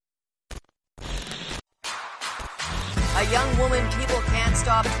A young woman people can't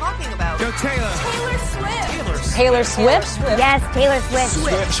stop talking about. Go Taylor. Taylor Swift. Taylor Swift? Yes, Taylor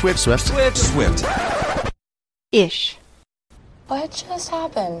Swift. Swift. Ish. What just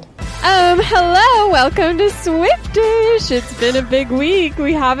happened? Hello, welcome to Swiftish. It's been a big week.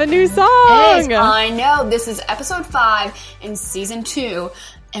 We have a new song. It is. I know. This is episode 5 in season 2,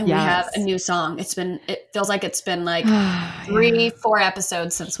 and we have a new song. It feels like it's been like 3-4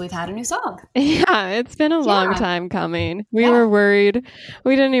 episodes since we've had a new song. Yeah, it's been a long time coming. We were worried.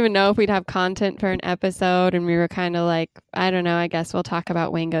 We didn't even know if we'd have content for an episode, and we were kind of like, I don't know, I guess we'll talk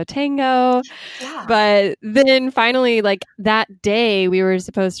about Wango Tango. Yeah. But then finally, like that day we were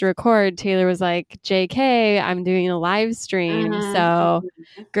supposed to record, Taylor was like, JK, I'm doing a live stream, so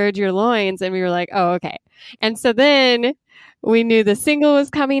gird your loins. And we were like, oh, okay. And so then we knew the single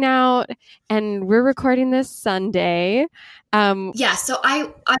was coming out, and we're recording this Sunday. So I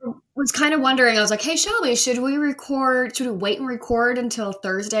was kind of wondering, I was like, hey, Shelby, should we wait and record until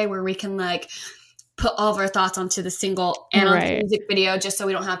Thursday where we can like put all of our thoughts onto the single and on the music video, just so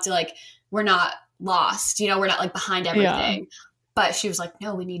we don't have to like, we're not lost, we're not like behind everything. Yeah. But she was like,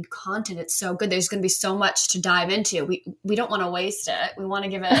 no, we need content. It's so good. There's going to be so much to dive into. We don't want to waste it. We want to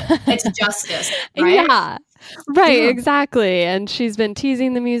give it its justice, right? Yeah, right, exactly. And she's been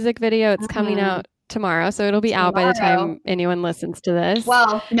teasing the music video. It's coming out tomorrow, so it'll be out by the time anyone listens to this.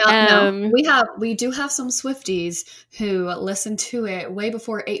 Well, no. We do have some Swifties who listen to it way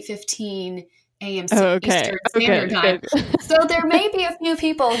before 8:15 a.m. Eastern Standard Time. So there may be a few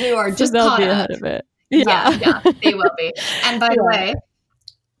people who are just they'll caught be up. ahead of it. Yeah, they will be. And by the way,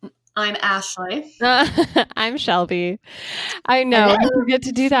 I'm Ashley. I'm Shelby. I know we forget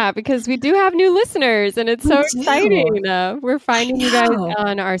to do that because we do have new listeners, and it's so exciting. We're finding you guys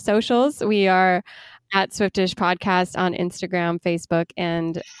on our socials. We are at Swiftish Podcast on Instagram, Facebook,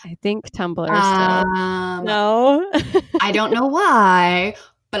 and I think Tumblr still. No. I don't know why,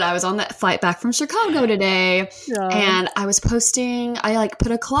 but I was on that flight back from Chicago today, and I was posting, I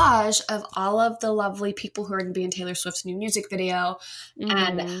put a collage of all of the lovely people who are going to be in Taylor Swift's new music video.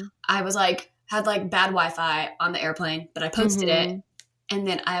 And I was had bad Wi-Fi on the airplane, but I posted it. And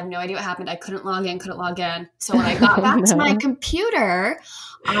then I have no idea what happened. I couldn't log in. So when I got back to my computer,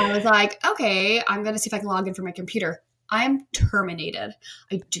 I was like, okay, I'm going to see if I can log in from my computer. I am terminated.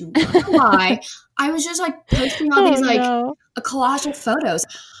 I do not know why. I was just posting all these a collage of photos.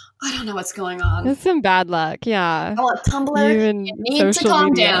 I don't know what's going on. That's some bad luck. Yeah. Oh, Tumblr needs to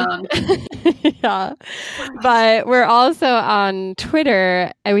calm down. Yeah. But we're also on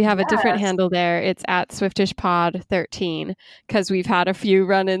Twitter, and we have a different handle there. It's at SwiftishPod13, because we've had a few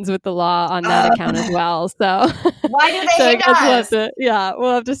run-ins with the law on that account as well. So why do they hate us?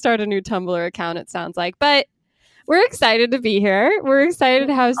 We'll have to start a new Tumblr account, it sounds like. But we're excited to be here. We're excited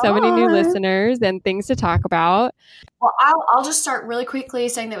to have so many new listeners and things to talk about. Well, I'll just start really quickly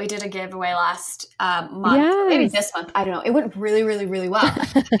saying that we did a giveaway last month, maybe this month. I don't know. It went really, really, really well.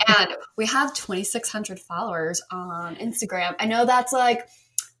 And we have 2,600 followers on Instagram. I know that's we're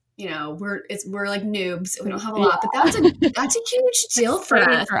like noobs. We don't have a lot, but that's a huge deal for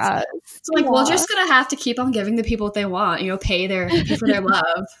us. So we're just gonna have to keep on giving the people what they want. Pay for their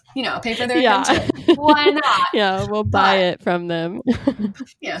love. Pay for their attention. Why not? Yeah, we'll buy it from them.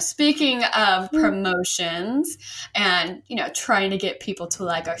 Speaking of promotions and trying to get people to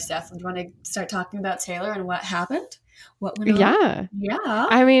like our stuff, do you want to start talking about Taylor and what happened? What went on? Yeah.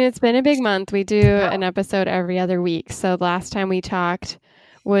 I mean, it's been a big month. We do an episode every other week. So last time we talked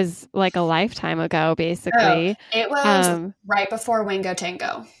was like a lifetime ago, basically. It was right before Wango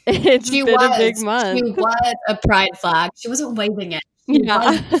Tango. It's been a big month. She was a pride flag. She wasn't waving it. She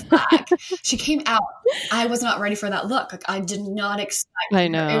was a flag. She came out. I was not ready for that look. I did not expect it. I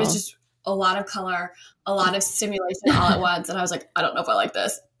know. It was just a lot of color, a lot of stimulation all at once. And I was like, I don't know if I like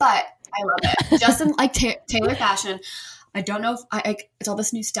this, but I love it. Just in Taylor fashion. I don't know if it's all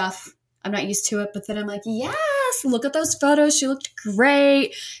this new stuff. I'm not used to it, but then I'm like, yes, look at those photos. She looked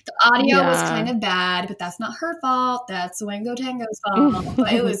great. The audio was kind of bad, but that's not her fault. That's Wango Tango's fault.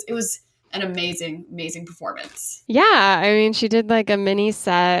 But it was an amazing, amazing performance. Yeah. I mean, she did a mini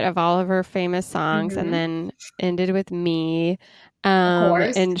set of all of her famous songs and then ended with Me.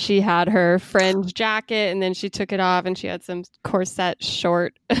 And she had her fringe jacket, and then she took it off, and she had some corset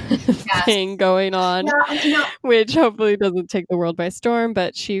short thing going on, which hopefully doesn't take the world by storm,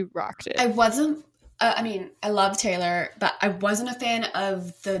 but she rocked it. I wasn't, I love Taylor, but I wasn't a fan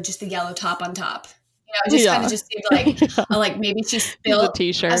of the yellow top on top. It just kind of just seemed like maybe she spilled a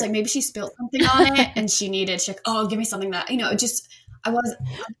t-shirt. I was like, maybe she spilled something on it, and she needed, give me something that, I was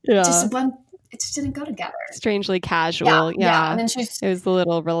just one it just didn't go together. Strangely casual. Yeah. And then it was a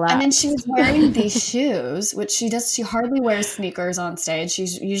little relaxed. And then she was wearing these shoes, which she hardly wears sneakers on stage. She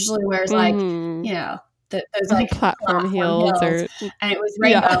usually wears like, you know, those like platform heels. And it was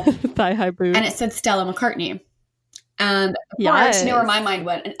rainbow. Thigh-high boots. And it said Stella McCartney. And of course, you know where my mind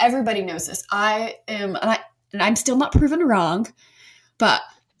went. And everybody knows this. And I'm still not proven wrong, but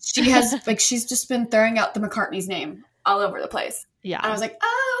she has she's just been throwing out the McCartney's name all over the place. Yeah. And I was like,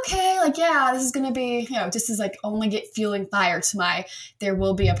 oh, okay. Like, yeah, this is going to be, you know, this is like only get fueling fire to my, there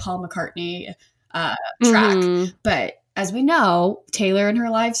will be a Paul McCartney track. But as we know, Taylor in her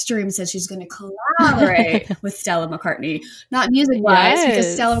live stream said she's going to collaborate with Stella McCartney, not music-wise,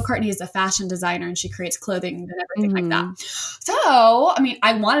 because Stella McCartney is a fashion designer and she creates clothing and everything like that. So, I mean,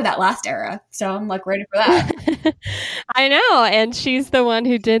 I wanted that last era, so I'm like ready for that. I know, and she's the one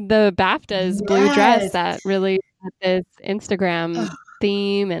who did the BAFTA's blue dress that really had this Instagram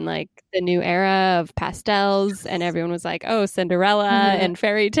theme and like the new era of pastels, and everyone was like, oh, Cinderella and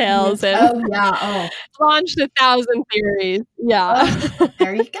fairy tales, and launched 1,000 theories.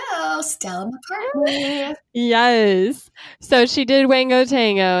 There you go, Stella McCartney. Yes. So she did Wango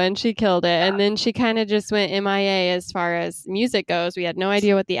Tango and she killed it, and then she kind of just went MIA as far as music goes. We had no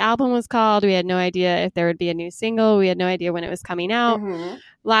idea what the album was called. We had no idea if there would be a new single. We had no idea when it was coming out.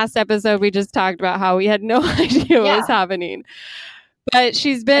 Last episode we just talked about how we had no idea what was happening. But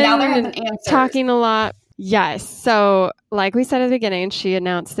she's been talking a lot. Yes. So like we said at the beginning, she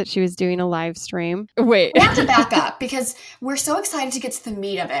announced that she was doing a live stream. Wait. We have to back up because we're so excited to get to the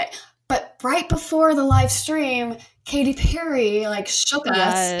meat of it. But right before the live stream, Katy Perry like shook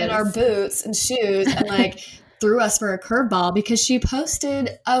us in our boots and shoes and like threw us for a curveball because she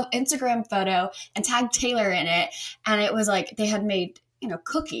posted an Instagram photo and tagged Taylor in it. And it was like they had made, you know,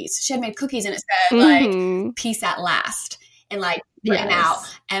 cookies. She had made cookies and it said like peace at last. And like written out,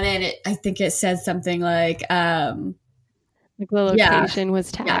 and then I think it says something like the location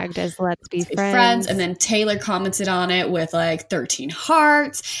was tagged as "Let's be friends," and then Taylor commented on it with like 13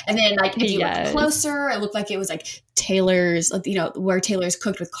 hearts, and then like if you look closer, it looked like it was like Taylor's, you know, where Taylor's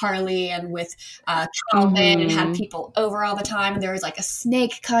cooked with Carly and with Calvin and had people over all the time, and there was like a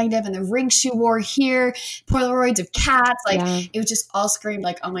snake kind of, and the ring she wore here, Polaroids of cats, like it was just all screamed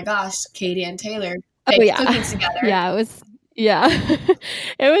like, oh my gosh, Katy and Taylor cooking together. Yeah, it was. Yeah,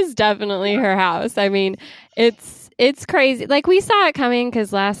 it was definitely her house. I mean, it's crazy. Like we saw it coming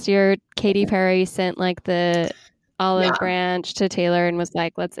because last year Katy Perry sent like the olive branch to Taylor and was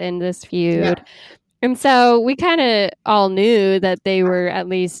like, let's end this feud. Yeah. And so we kind of all knew that they were at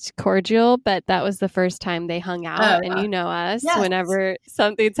least cordial, but that was the first time they hung out. And you know us, whenever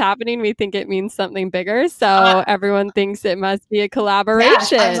something's happening, we think it means something bigger. So everyone thinks it must be a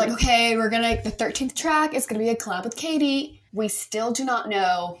collaboration. I was like, okay, the 13th track is going to be a collab with Katy. We still do not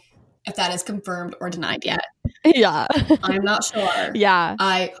know if that is confirmed or denied yet. Yeah. I'm not sure. Yeah.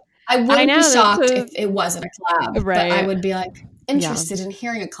 I wouldn't be shocked if it wasn't a collab. Right. But I would be like interested in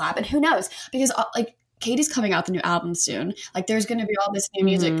hearing a collab. And who knows? Because like Katy's coming out the new album soon. Like there's going to be all this new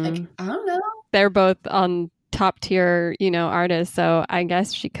music. Like, I don't know. They're both on top tier, you know, artists. So I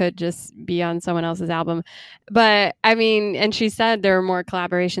guess she could just be on someone else's album. But I mean, and she said there are more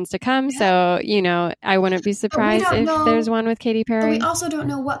collaborations to come. Yeah. So, you know, I wouldn't be surprised if there's one with Katy Perry. But we also don't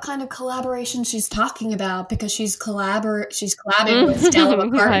know what kind of collaboration she's talking about because she's collabing with Stella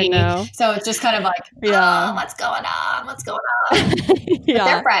McCartney. I know. So it's just kind of like, what's going on? What's going on? But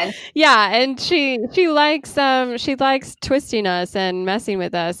they're friends. Yeah, and she likes twisting us and messing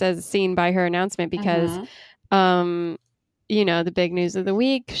with us as seen by her announcement because you know, the big news of the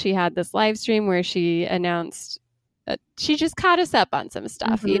week, she had this live stream where she announced she just caught us up on some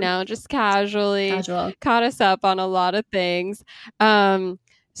stuff, you know, just casually caught us up on a lot of things.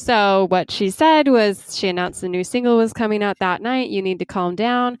 So what she said was she announced the new single was coming out that night. You Need to Calm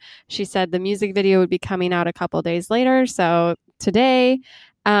Down. She said the music video would be coming out a couple days later. So today.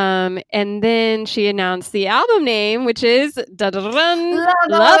 And then she announced the album name, which is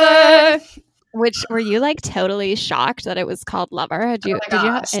Lover. Which were you like totally shocked that it was called Lover? Did you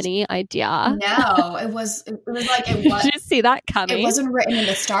have any idea? No, it was like it was. Did you see that coming? It wasn't written in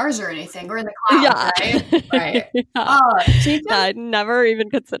the stars or anything, or in the clouds, right? I never even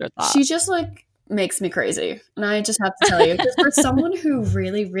considered that. She just like makes me crazy, and I just have to tell you, because for someone who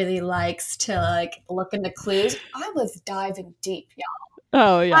really, really likes to like look into clues, I was diving deep, y'all.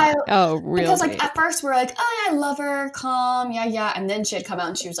 Oh, yeah. Really? Because, like, at first we're like, oh, yeah, I love her, calm, yeah. And then she had come out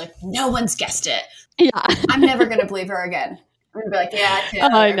and she was like, no one's guessed it. Yeah. I'm never going to believe her again. I'm going to be like, yeah,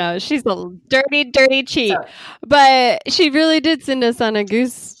 I know. She's a dirty, dirty cheat. So, but she really did send us on a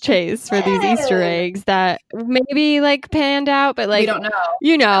goose chase for these Easter eggs that maybe, like, panned out. But, like, we don't know.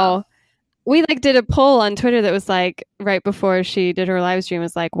 You know. we like did a poll on Twitter that was like right before she did her live stream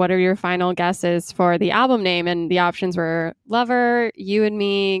was like, what are your final guesses for the album name? And the options were Lover, You and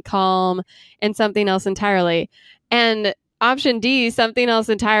Me, Calm, and Something Else Entirely. And option D, Something Else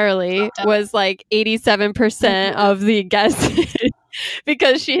Entirely, was like 87% of the guesses.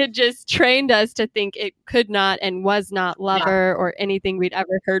 Because she had just trained us to think it could not and was not Lover or anything we'd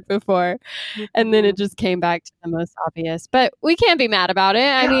ever heard before. And then it just came back to the most obvious. But we can't be mad about it.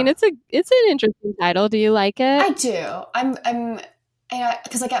 I mean, it's an interesting title. Do you like it? I do. I'm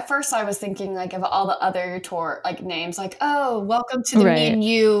because like at first I was thinking like of all the other tour like names, like, oh, welcome to the Me and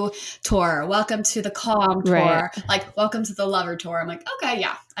You tour, welcome to the Calm tour, like welcome to the Lover tour. I'm like, okay,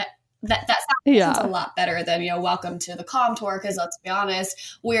 yeah. That sounds a lot better than, welcome to the Calm tour, because let's be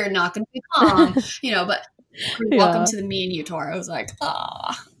honest, we're not going to be calm, but welcome to the Me and You tour. I was like,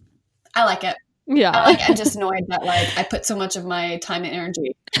 I like it. Yeah. I'm just annoyed that like I put so much of my time and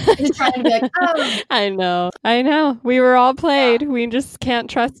energy into trying to be like, oh. I know. We were all played. We just can't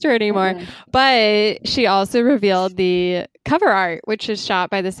trust her anymore. But she also revealed the cover art, which is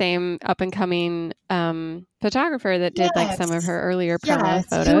shot by the same up and coming photographer that did like some of her earlier promo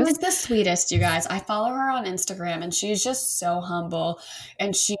photos. Who is the sweetest, you guys? I follow her on Instagram and she's just so humble,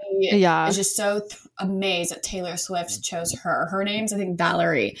 and she is just so amazed that Taylor Swift chose her. Her name's I think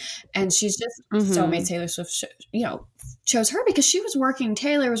Valerie, and she's just so amazed Taylor Swift chose her, because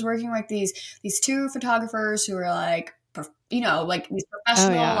Taylor was working with these two photographers who were like like these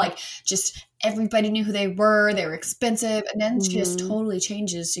professional, like just everybody knew who they were expensive. And then she just totally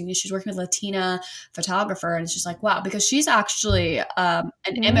changes. She's working with a Latina photographer, and it's just like, wow, because she's actually an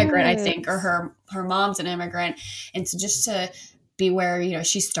immigrant, I think, or her mom's an immigrant. And so just to be where,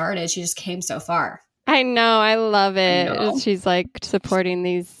 she started, she just came so far. I know. I love it. She's like supporting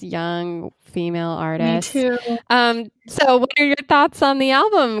these young female artists. Me too. So what are your thoughts on the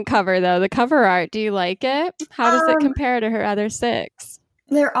album cover, though? The cover art, do you like it? How does it compare to her other 6?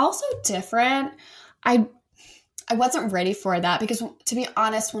 They're also different. I wasn't ready for that, because to be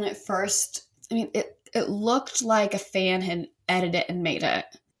honest, when it first, it looked like a fan had edited it and made it.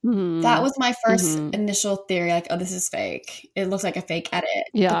 That was my first initial theory, like, oh, this is fake. It looks like a fake edit.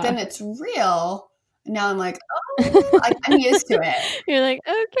 Yeah. But then it's real. Now I'm like, oh, I'm used to it. You're like,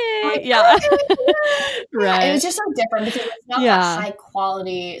 okay. Yeah. Right. It was just so different because it's not the high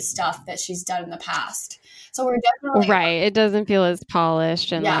quality stuff that she's done in the past. So we're definitely right. It doesn't feel as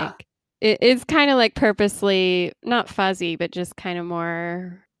polished, and like it's kind of like purposely not fuzzy, but just kind of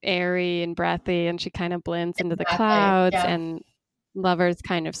more airy and breathy, and she kind of blends into the clouds and Lover's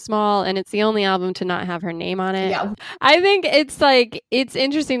kind of small, and it's the only album to not have her name on it. Yeah. I think it's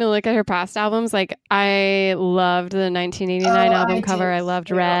interesting to look at her past albums. Like, I loved the 1989 album cover. I loved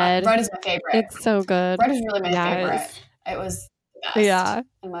Red. Red is my favorite. It's so good. Red is really my favorite. It was the best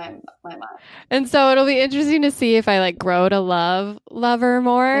in my mind. And so it'll be interesting to see if I like grow to love Lover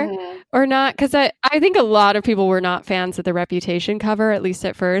more or not, because I think a lot of people were not fans of the Reputation cover, at least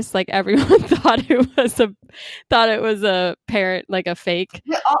at first. Like, everyone thought it was a parent, like a fake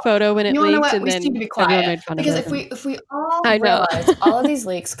photo when it leaked, and then everyone made fun of it. Because if we all realize all of these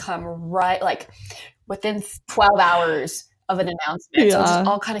leaks come right like within 12 hours of an announcement, so it just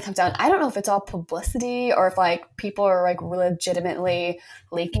all kind of comes down. I don't know if it's all publicity or if like people are like legitimately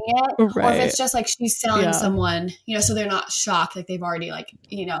leaking it, or if it's just like she's selling someone, so they're not shocked, like they've already like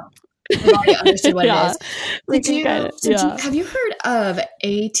they've already understood what it is. Have you heard of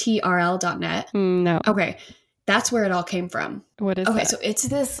atrl.net? No. Okay. That's where it all came from. What is that? So it's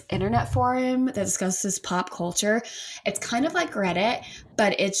this internet forum that discusses pop culture. It's kind of like Reddit,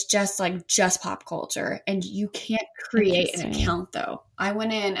 but it's just pop culture. And you can't create an account, though. I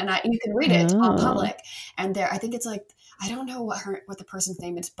went in and you can read it. It's all public. And I think it's like, I don't know what the person's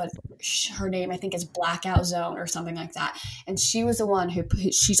name is, but her name I think is Blackout Zone or something like that. And she was the one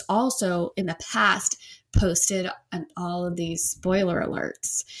she's also in the past posted on all of these spoiler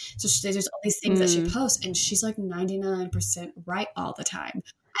alerts. So there's all these things that she posts, and she's like 99% right all the time.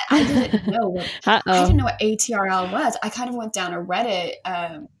 I didn't know what ATRL was. I kind of went down a Reddit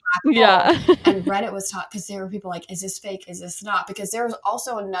and Reddit was taught, because there were people like, is this fake? Is this not? Because there was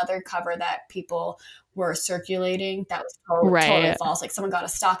also another cover that people were circulating that was totally false. Like, someone got a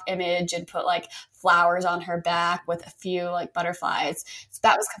stock image and put like flowers on her back with a few like butterflies. So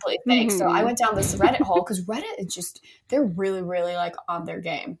that was completely fake. So I went down this Reddit hole, because Reddit is they're really, really like on their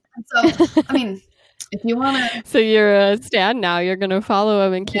game. And so, If you want to. So you're a stan now. You're going to follow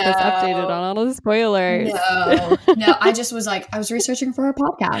him and keep us updated on all the spoilers. No. I just was like, I was researching for our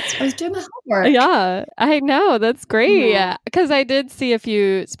podcast. I was doing my homework. Yeah, I know. That's great. Because I did see a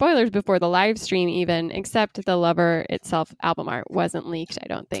few spoilers before the live stream even, except the Lover itself album art wasn't leaked, I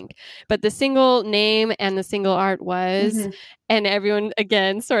don't think. But the single name and the single art was. Mm-hmm. And everyone,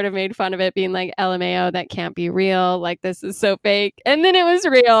 again, sort of made fun of it, being like, LMAO, that can't be real. Like, this is so fake. And then it was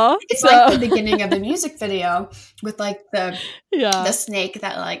real. It's like the beginning of the music video with like the snake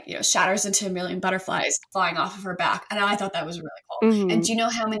that like, shatters into a million butterflies flying off of her back. And I thought that was really cool. Mm-hmm. And do you know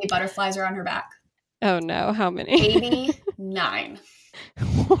how many butterflies are on her back? Oh, no. How many? 89.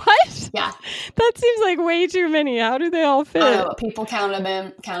 What? Yeah. That seems like way too many. How do they all fit? I don't know. People counted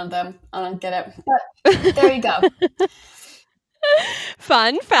them. I don't get it. But there you go.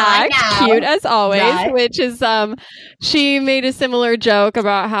 Fun fact, cute as always, which is she made a similar joke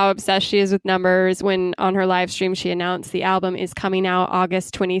about how obsessed she is with numbers when on her live stream she announced the album is coming out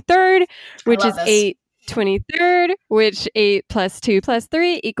August 23rd, which is 8/23rd, which 8 + 2 +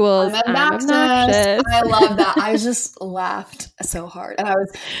 3 equals I'm obnoxious. I love that. I just laughed so hard. And I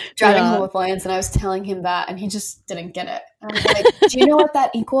was driving home with Lance and I was telling him that and he just didn't get it. I was like, do you know what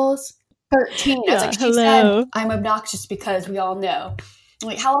that equals? 13. I was like, she said, I'm obnoxious because we all know. I'm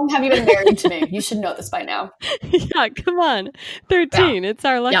like, how long have you been married to me? You should know this by now. Yeah, come on. 13. Yeah. It's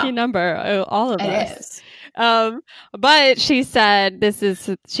our lucky number. All of us. It is. But she said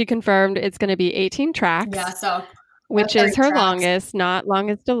she confirmed it's going to be 18 tracks. Yeah, so. Which is her longest, not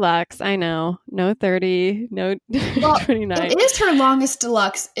longest deluxe. I know. No 30, no 29. It is her longest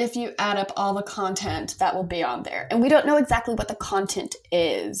deluxe if you add up all the content that will be on there. And we don't know exactly what the content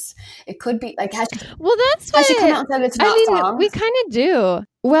is. It could be like, has she come out and said it's not songs? We kind of do.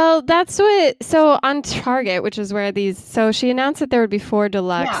 Well, so on Target, which is where so she announced that there would be 4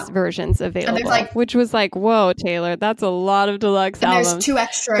 deluxe versions available, which was like, whoa, Taylor, that's a lot of deluxe albums. There's 2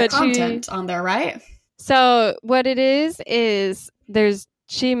 extra content on there, right? So what it is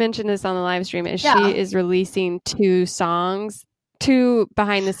she mentioned this on the live stream, she is releasing 2 songs, 2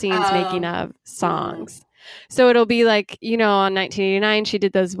 behind the scenes making of songs. So it'll be like, on 1989, she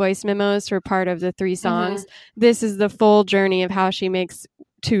did those voice memos for part of the 3 songs. Mm-hmm. This is the full journey of how she makes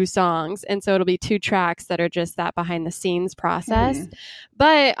 2 songs. And so it'll be 2 tracks that are just that behind the scenes process. Mm-hmm.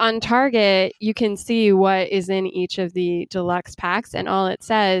 But on Target, you can see what is in each of the deluxe packs. And all it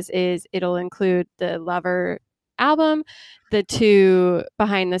says is it'll include the Lover album, the 2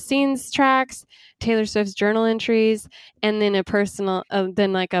 behind the scenes tracks, Taylor Swift's journal entries, and then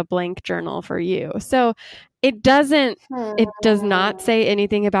then like a blank journal for you. So it does not say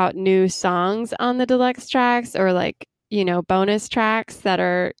anything about new songs on the deluxe tracks or like, bonus tracks that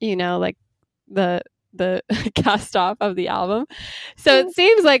are, like the cast off of the album. So it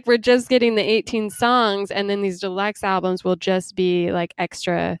seems like we're just getting the 18 songs and then these deluxe albums will just be like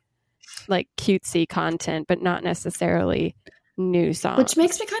extra like cutesy content, but not necessarily new songs. Which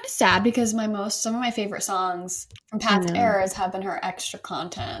makes me kind of sad because some of my favorite songs from past eras have been her extra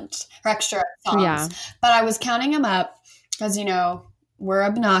content, her extra songs. Yeah. But I was counting them up because, we're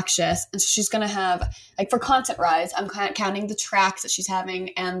obnoxious. And so she's going to have, like for Content Rise, I'm counting the tracks that she's having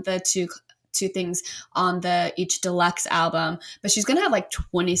and the two things on each deluxe album. But she's going to have like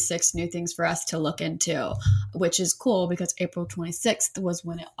 26 new things for us to look into, which is cool because April 26th was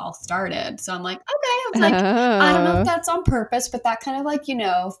when it all started. So I'm like, okay. I don't know if that's on purpose, but that kind of like,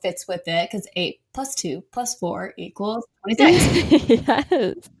 fits with it because 8 + 2 + 4 equals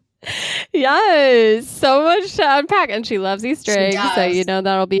 26. Yes, so much to unpack, and she loves Easter eggs, so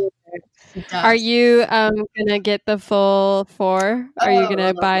that'll be. Are you gonna get the full 4? Are you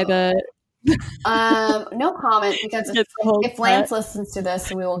gonna buy the? No comment because if Lance listens to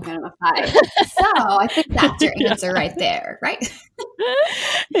this, we will get in a fight. So I think that's your answer right there, right?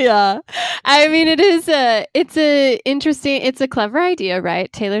 Yeah, I mean it's a clever idea,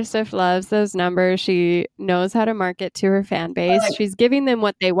 right? Taylor Swift loves those numbers. She knows how to market to her fan base. She's giving them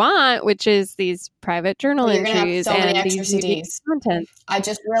what they want, which is these private journal entries and these CDs content. I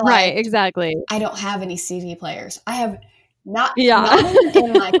just realized, right? Exactly. I don't have any CD players. I have. Not even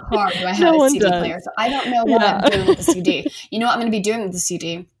in my car do I have a CD player, so I don't know what I'm doing with the CD. You know what I'm going to be doing with the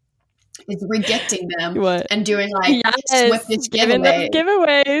CD? Is regifting them and doing like Swiftish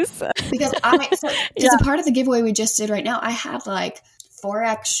giveaways. Because as a part of the giveaway we just did right now, I had like 4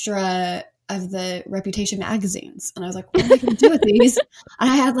 extra of the Reputation magazines, and I was like, what am I going to do with these? And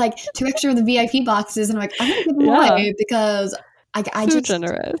I had like 2 extra of the VIP boxes, and I'm like, I'm going to give them away because I just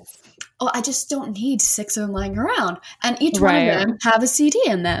generous. Oh, I just don't need 6 of them lying around. And each one of them have a CD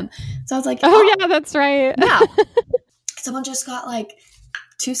in them. So I was like, oh yeah, that's right. Yeah. Someone just got like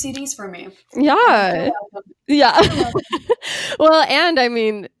 2 CDs for me. Yeah. Yeah. Well, and I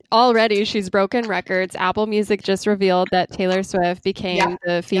mean, already she's broken records. Apple Music just revealed that Taylor Swift became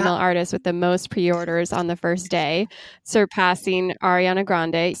the female artist with the most pre-orders on the first day, surpassing Ariana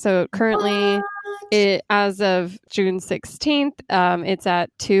Grande. So currently, as of June 16th, it's at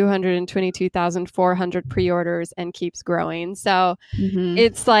 222,400 pre-orders and keeps growing. So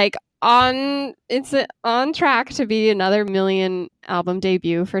it's like on track to be another million album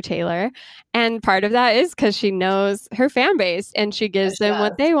debut for Taylor. And part of that is because she knows her fan base and she gives them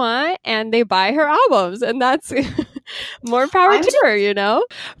what they want and they buy her albums. And that's more power to her, you know?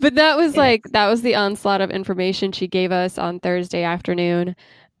 But that was that was the onslaught of information she gave us on Thursday afternoon.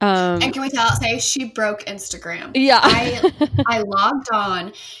 And can we say she broke Instagram? Yeah. I logged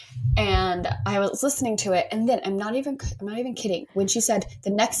on and I was listening to it, and then I'm not even kidding. When she said the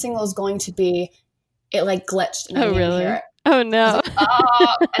next single is going to be, it like glitched and I didn't really? hear it. Oh no.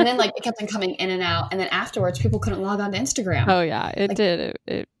 And then like it kept on coming in and out, and then afterwards people couldn't log on to Instagram. Oh yeah, it did.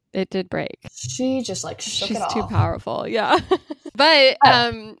 It did break. She just like shook She's it off. Too powerful. Yeah. But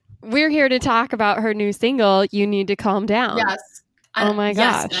we're here to talk about her new single, You Need to Calm Down. Yes. Oh my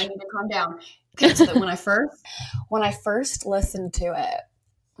gosh. Yes, and I need to calm down. Okay, so that when I first listened to it,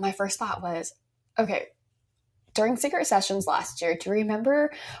 my first thought was, okay, during Secret Sessions last year, do you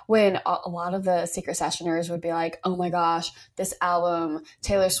remember when a lot of the Secret Sessioners would be like, oh my gosh, this album,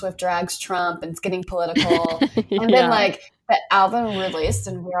 Taylor Swift drags Trump and it's getting political. And then like the album released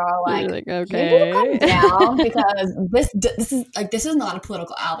and we're all like okay, calm down because this is not a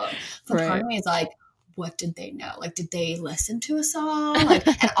political album. So part of me is like, what did they know? Like, did they listen to a song? Like,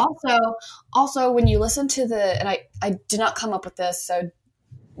 and also when you listen to and I did not come up with this, so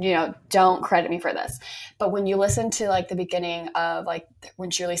don't credit me for this. But when you listen to like the beginning of like when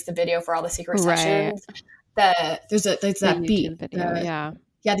she released the video for all the Secret Sessions, there's that beat. Video,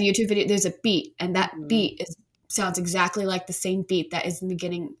 the YouTube video. There's a beat, and that beat sounds exactly like the same beat that is in the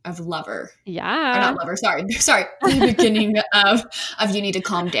beginning of Lover. Yeah. Or not Lover, sorry. The beginning of You Need to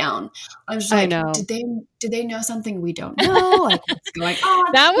Calm Down. I'm just like, did they know something we don't know? Like, what's going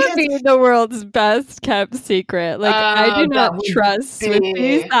on? That would be the world's best kept secret. Like, I do not trust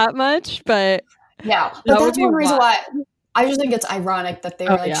Swifties that much, but yeah. But that's one reason why I just think it's ironic that they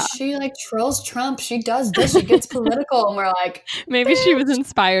were she like trolls Trump. She does this. She gets political. And we're like, maybe she was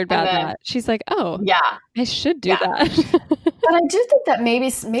inspired by that. She's like, oh, yeah, I should do that. But I do think that maybe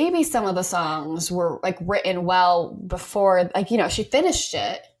some of the songs were like written well before, like, she finished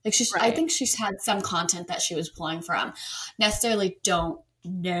it. Like I think she's had some content that she was pulling from. Necessarily don't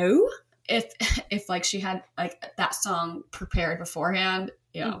know if like she had like that song prepared beforehand.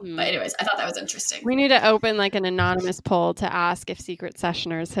 Yeah. But anyways, I thought that was interesting. We need to open like an anonymous poll to ask if Secret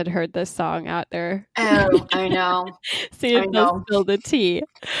Sessioners had heard this song out there. Oh, I know. See if they'll spill the tea.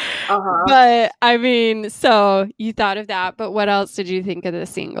 But I mean, so you thought of that, but what else did you think of the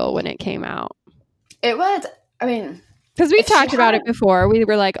single when it came out? It was, because we talked about it before. We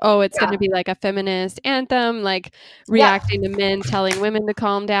were like, oh, it's going to be like a feminist anthem, like reacting to men telling women to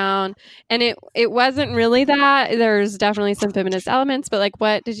calm down. And it wasn't really that. There's definitely some feminist elements, but like,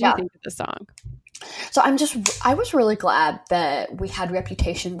 what did you think of the song? So I was really glad that we had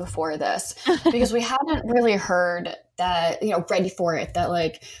Reputation before this because we hadn't really heard that, Ready for It, that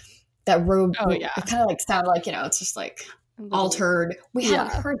like, that robe, it kind of like sounded like, it's just like altered. We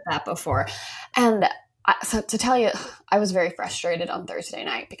hadn't heard that before. And so to tell you, I was very frustrated on Thursday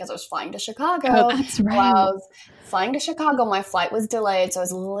night because I was flying to Chicago. Oh, that's right. While I was flying to Chicago, my flight was delayed, so I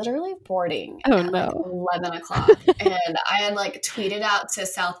was literally boarding at like 11 o'clock. And I had like tweeted out to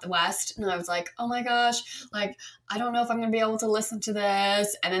Southwest, and I was like, oh my gosh, like, I don't know if I'm going to be able to listen to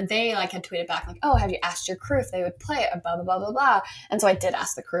this. And then they like had tweeted back like, oh, have you asked your crew if they would play it? And blah, blah, blah, blah, blah. And so I did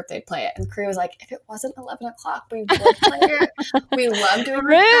ask the crew if they'd play it. And the crew was like, if it wasn't 11 o'clock, we would play it. We love doing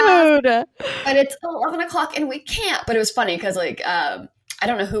it. But it's 11 o'clock and we can't. But it was funny because like, I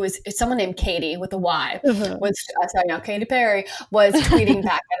don't know it's someone named Katie with a Y, Katy Perry was tweeting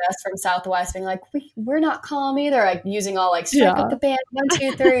back at us from Southwest being like, we're not calm either, like using all like strike up the band 1,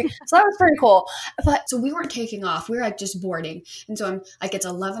 2, 3. So that was pretty cool. But so we weren't taking off, we were like just boarding. And so I'm like, it's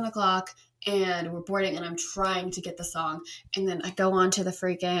 11 o'clock and we're boarding and I'm trying to get the song. And then I go on to the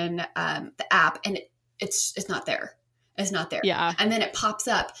freaking the app and it's not there. It's not there. Yeah. And then it pops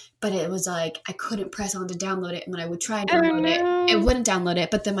up, but it was like I couldn't press on to download it. And when I would try and download it wouldn't download it.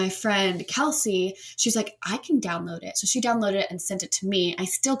 But then my friend Kelsey, she's like, I can download it. So she downloaded it and sent it to me. I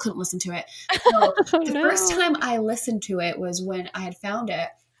still couldn't listen to it. So the first time I listened to it was when I had found it.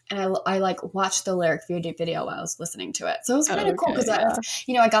 and I like watched the lyric video while I was listening to it. So it was kind of cool because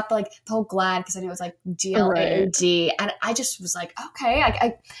I got the whole Glad because I knew it was like GLAD, and I just was like,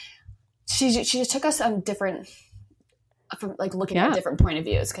 okay, she just took us on different. From like looking at different point of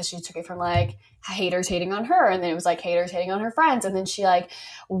views because she took it from like haters hating on her, and then it was like haters hating on her friends, and then she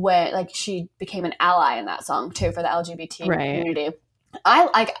she became an ally in that song too for the LGBT community.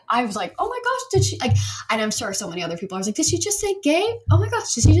 I was like, oh my gosh, did she like? And I'm sure so many other people. I was like, did she just say gay? Oh my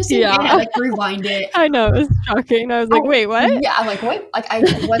gosh, did she just say gay? And I like rewind it. I know, it was shocking. I was like, wait, what? Yeah, I'm like, wait, like I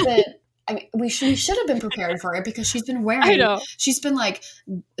wasn't. I mean, we should have been prepared for it because she's been wearing. I know. She's been like,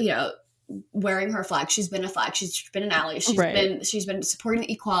 wearing her flag. She's been a flag. She's been an ally. She's been supporting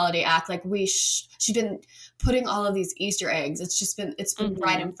the Equality Act. Like she's been putting all of these Easter eggs. It's been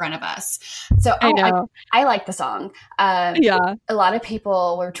right in front of us. So I like the song. A lot of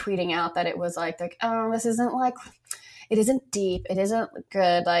people were tweeting out that it was like, oh, this isn't like, it isn't deep. It isn't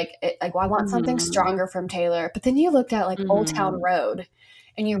good. Like I want something stronger from Taylor. But then you looked at like Old Town Road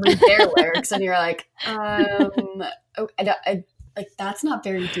and you read their lyrics and you're like, like that's not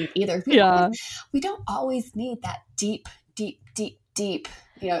very deep either. We don't always need that deep,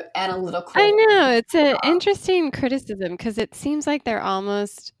 analytical. I know, it's an interesting criticism because it seems like they're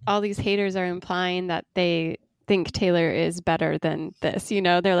almost all these haters are implying that they think Taylor is better than this.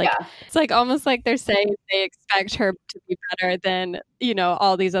 They're like, it's like almost like they're saying they expect her to be better than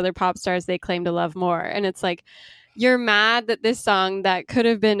all these other pop stars they claim to love more, and it's like. You're mad that this song that could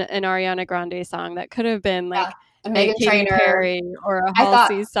have been an Ariana Grande song that could have been like. A Meghan Trainor Perry or a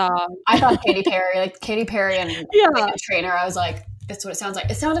Halsey song. I thought Katy Perry and Meghan Trainor. I was like, that's what it sounds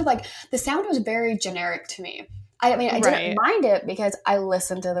like. It sounded like the sound was very generic to me. I mean, I didn't mind it because I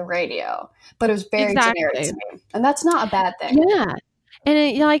listened to the radio, but it was very generic to me, and that's not a bad thing. Yeah.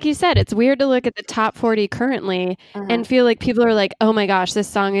 And like you said, it's weird to look at the top 40 currently and feel like people are like, oh my gosh, this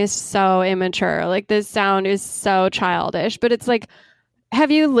song is so immature. Like this sound is so childish. But it's like,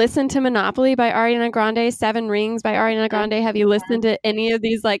 have you listened to Monopoly by Ariana Grande, Seven Rings by Ariana Grande? Have you listened to any of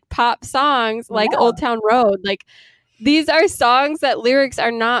these like pop songs like Old Town Road? Like these are songs that lyrics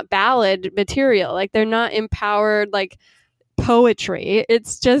are not ballad material. Like they're not empowered like poetry.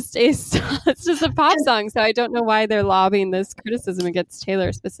 It's just a pop song. So I don't know why they're lobbying this criticism against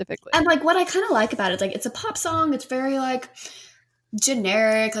Taylor specifically. And like what I kind of like about it is like it's a pop song. It's very like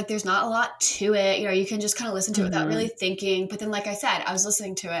generic, like there's not a lot to it, you can just kind of listen to it without really thinking. But then like I said, I was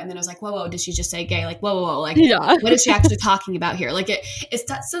listening to it and then I was like, whoa, did she just say gay? Like whoa, like what is she actually talking about here? Like it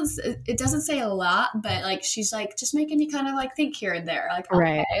doesn't say a lot, but like she's like just making you kind of like think here and there, like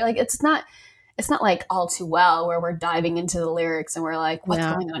okay, like it's not like All Too Well where we're diving into the lyrics and we're like, what's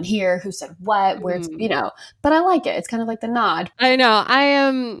going on here? Who said what? Where's but I like it. It's kind of like the nod. I know.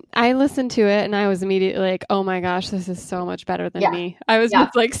 I listened to it and I was immediately like, oh my gosh, this is so much better than me. I was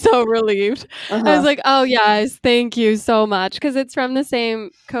just like so relieved. I was like, oh yes, thank you so much. Because it's from the same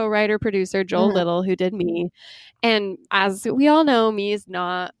co-writer producer, Joel Little, who did Me. And as we all know, Me is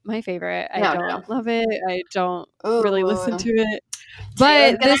not my favorite. I don't love it. I don't really listen to it.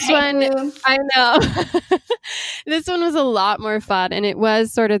 But this one, I know. This one was a lot more fun. And it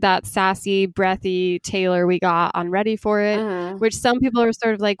was sort of that sassy, breathy Taylor we got on Ready for It, which some people are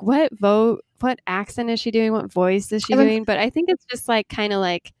sort of like, what accent is she doing? What voice is she doing? But I think it's just like kind of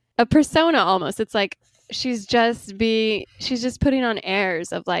like a persona almost. It's like she's just putting on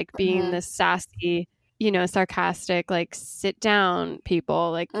airs of like being this sassy, sarcastic, like sit down people,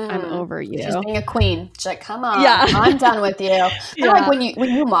 like I'm over you. She's being a queen. She's like, come on, I'm done with you. Like when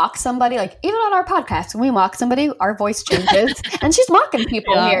you mock somebody, like even on our podcast, when we mock somebody, our voice changes and she's mocking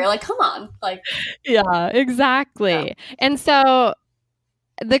people here. Like, come on. Like, yeah, exactly. Yeah. And so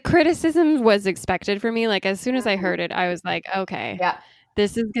the criticism was expected for me. Like as soon as I heard it, I was like, okay,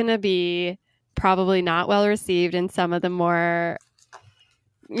 this is going to be probably not well received in some of the more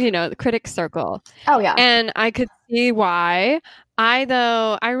the critics circle. Oh yeah. And I could see why.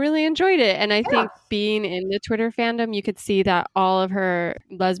 I really enjoyed it. And I think being in the Twitter fandom, you could see that all of her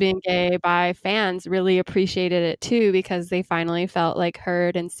lesbian, gay, bi fans really appreciated it too, because they finally felt like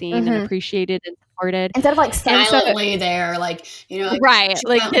heard and seen and appreciated and supported. Instead of like silently there, like,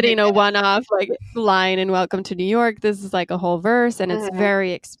 like getting a one-off like line in Welcome to New York. This is like a whole verse and it's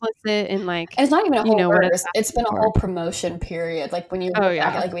very explicit and like, and it's not even a whole verse. It's been a whole promotion period. Like when you look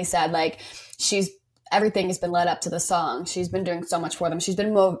back, like we said, like everything has been led up to the song. She's been doing so much for them. She's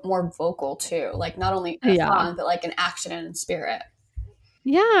been more vocal too, like not only in song, but like in action and in spirit.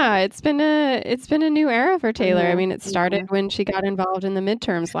 Yeah, it's been a new era for Taylor. I mean, it started when she got involved in the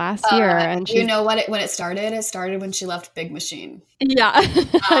midterms last year, and you know what? When it started when she left Big Machine. Yeah,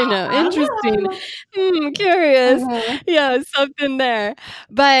 I know. Interesting. Curious. Yeah, something there.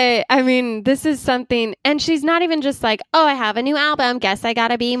 But I mean, this is something, and she's not even just like, oh, I have a new album. Guess I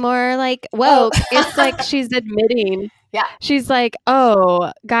gotta be more like woke. It's like she's admitting. Yeah. She's like,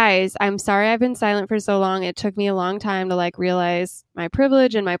 oh, guys, I'm sorry I've been silent for so long. It took me a long time to like realize my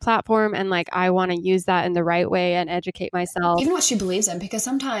privilege and my platform. And like, I want to use that in the right way and educate myself. Even what she believes in, because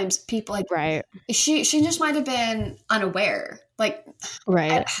sometimes people like, right. She just might have been unaware. Like,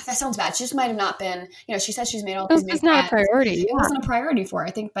 right. That sounds bad. She just might have not been, she said she's made all these new It's not a priority. It wasn't a priority for her.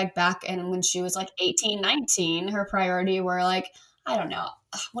 I think like back in when she was like 18, 19, her priority were like, I don't know.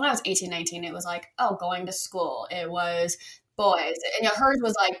 When I was 18, 19, it was like, oh, going to school. It was boys. And hers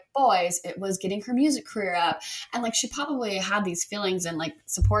was like boys. It was getting her music career up. And like, she probably had these feelings and like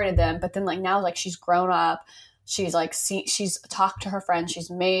supported them. But then like now, like she's grown up. She's like, she's talked to her friends. She's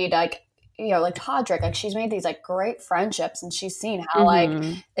made like, like Todrick, like she's made these like great friendships, and she's seen how like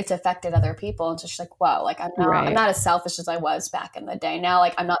it's affected other people. And so she's like, wow, like I'm not as selfish as I was back in the day. Now,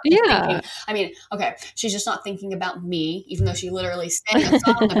 like I'm not thinking, I mean, okay, she's just not thinking about me, even though she literally sang a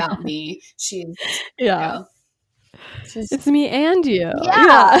song about me. She's, it's me and you.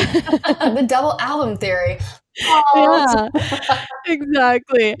 Yeah. The double album theory. Yeah,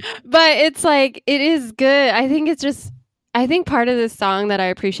 exactly. But it's like, it is good. I think part of this song that I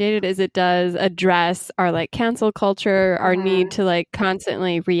appreciated is it does address our like cancel culture, our need to like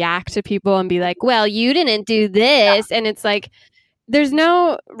constantly react to people and be like, well, you didn't do this. And it's like, there's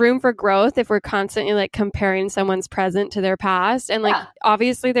no room for growth if we're constantly like comparing someone's present to their past. And like,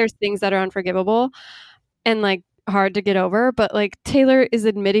 obviously there's things that are unforgivable and like hard to get over, but like Taylor is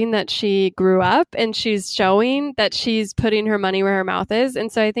admitting that she grew up and she's showing that she's putting her money where her mouth is.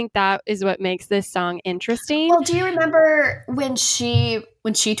 And so I think that is what makes this song interesting. Well, do you remember when she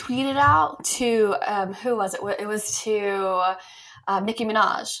tweeted out to who was it? It was to Nicki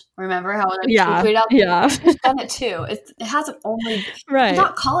Minaj. Remember how she tweeted out? Yeah, she's done it too. It hasn't only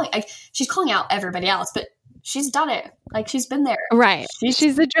not calling. Like, she's calling out everybody else, but she's done it. Like, she's been there. Right.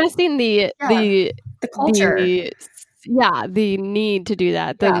 She's addressing the culture. The need to do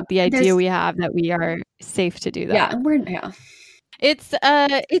that. The idea we have that we are safe to do that. Yeah. It's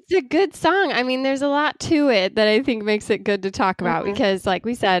a good song. I mean, there's a lot to it that I think makes it good to talk about because, like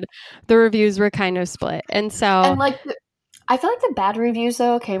we said, the reviews were kind of split. And so like I feel like the bad reviews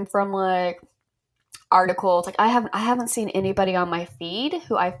though came from like articles. Like I haven't seen anybody on my feed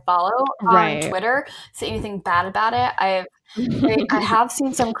who I follow on Twitter say anything bad about it. I have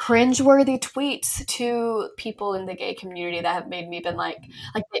seen some cringeworthy tweets to people in the gay community that have made me been like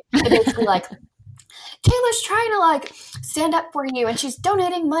basically like, Taylor's trying to like stand up for you and she's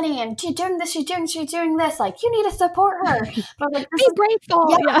donating money and she's doing this, she's doing this. Like, you need to support her. But I was like, be grateful.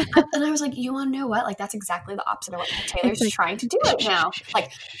 Yeah. And I was like, you want to know what? Like, that's exactly the opposite of what Taylor's trying to do right now.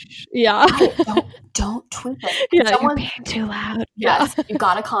 Like, don't tweet it. Yeah, you're being too loud. Yes, you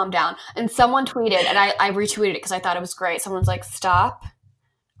got to calm down. And someone tweeted, and I retweeted it because I thought it was great. Someone's like, stop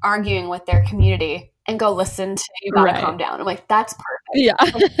arguing with their community and go listen to You Gotta Calm Down. I'm like, that's perfect. Yeah.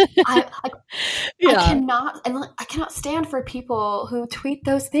 I cannot stand for people who tweet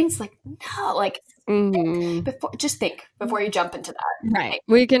those things. Like, no, like just think before you jump into that. Right.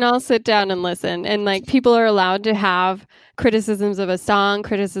 We can all sit down and listen. And like, people are allowed to have criticisms of a song,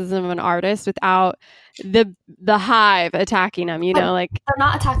 criticism of an artist without the hive attacking them, like they're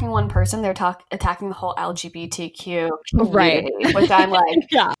not attacking one person, they're attacking the whole LGBTQ community, which I'm like,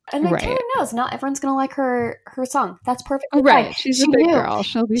 and then Taylor knows not everyone's gonna like her song. That's perfect. Right. She's a big girl.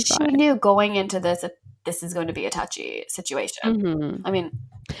 She'll be fine. She knew going into this is going to be a touchy situation. I mean,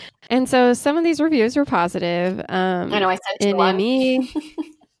 and so some of these reviews were positive. I know I said NME.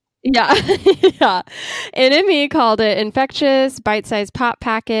 Yeah. NME called it infectious, bite-sized pop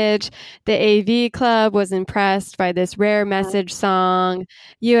package. The AV Club was impressed by this rare message song.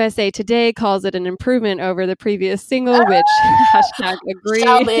 USA Today calls it an improvement over the previous single, which #agree.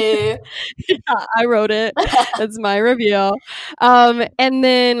 I wrote it. That's my review. And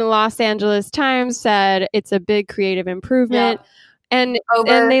then Los Angeles Times said it's a big creative improvement. And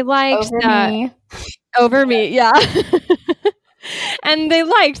they liked that. Over me, yeah. And they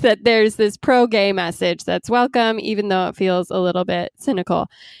liked that there's this pro-gay message that's welcome, even though it feels a little bit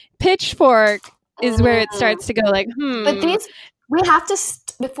cynical. Pitchfork is where it starts to go like, But we have to,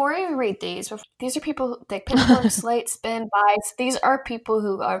 before we read these are people, like Pitchfork, Slate, Spin, Vice. These are people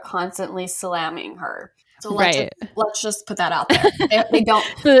who are constantly slamming her. So let's just put that out there. They don't.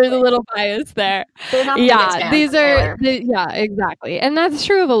 So there's a little bias there. They're not exactly. And that's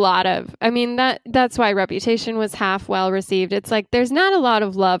true of a lot of, I mean, that's why Reputation was half well received. It's like, there's not a lot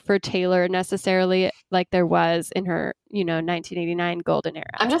of love for Taylor necessarily like there was in her, 1989 golden era.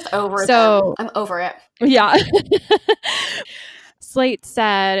 I'm just over it. I'm over it. Yeah. Slate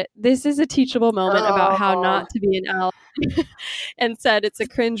said, this is a teachable moment about how not to be an ally, and said it's a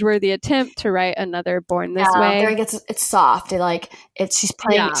cringeworthy attempt to write another Born This Way. It's soft. She's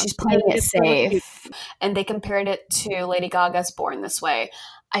playing it safe. And they compared it to Lady Gaga's Born This Way.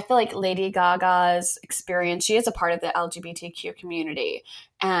 I feel like Lady Gaga's experience, she is a part of the LGBTQ community.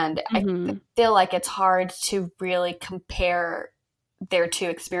 And I feel like it's hard to really compare their two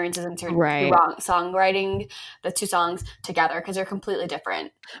experiences in terms of songwriting, the two songs together, because they're completely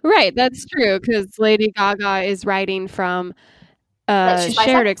different. Right, that's true, because Lady Gaga is writing from a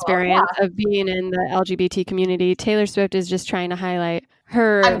shared experience of being in the LGBT community. Taylor Swift is just trying to highlight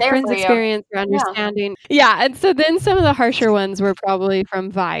her friend's experience, her understanding. Yeah, and so then some of the harsher ones were probably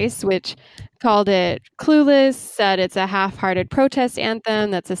from Vice, which called it clueless, said it's a half-hearted protest anthem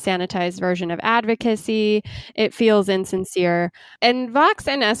that's a sanitized version of advocacy. It feels insincere. And Vox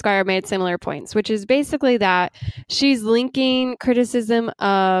and Esquire made similar points, which is basically that she's linking criticism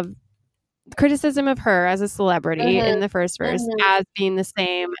of her as a celebrity in the first verse as being the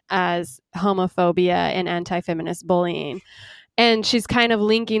same as homophobia and anti-feminist bullying. And she's kind of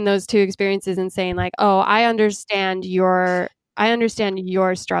linking those two experiences and saying like, oh, I understand your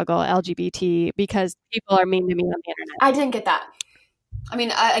struggle, LGBT, because people are mean to me on the internet. I didn't get that. I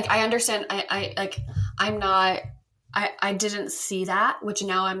mean, I understand. I didn't see that, which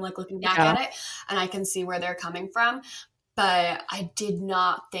now I'm like looking back at it and I can see where they're coming from. But I did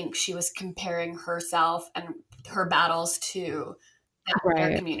not think she was comparing herself and her battles to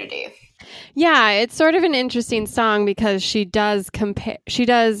their community. Yeah, it's sort of an interesting song because she does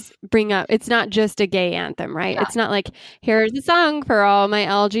bring up, it's not just a gay anthem, right? Yeah. It's not like, here's a song for all my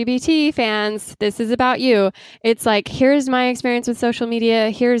LGBT fans, this is about you. It's like, here's my experience with social media,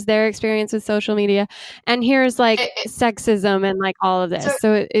 here's their experience with social media, and here's like sexism and like all of this.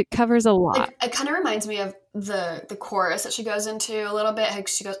 So it covers a lot. It kind of reminds me of the chorus that she goes into a little bit. Like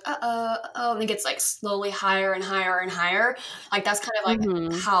she goes, and it gets like slowly higher and higher and higher. Like that's kind of like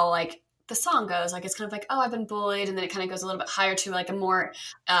how like the song goes. Like it's kind of like, oh, I've been bullied, and then it kind of goes a little bit higher to like a more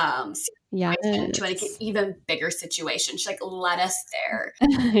to like an even bigger situation. She's like, let us there.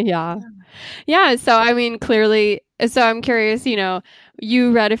 Yeah. So I mean, clearly. So I'm curious. You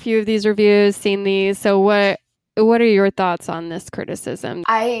read a few of these reviews, seen these. So what are your thoughts on this criticism?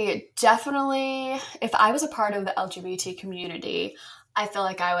 I definitely, if I was a part of the LGBT community, I feel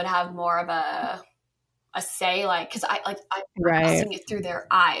like I would have more of a say, like, because I'm seeing it through their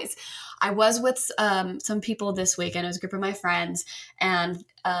eyes. I was with some people this weekend. It was a group of my friends, and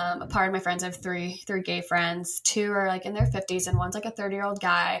a part of my friends, I have three gay friends. Two are like in their 50s, and one's like a 30-year-old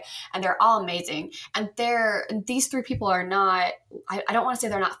guy, and they're all amazing. And these three people are not. I don't want to say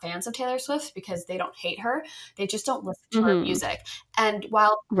they're not fans of Taylor Swift because they don't hate her. They just don't listen to her music. And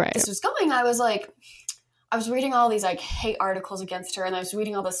while this was going, I was reading all these like hate articles against her, and I was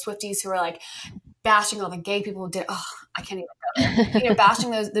reading all the Swifties who were like bashing all the gay people who did. Oh, I can't even go there. Bashing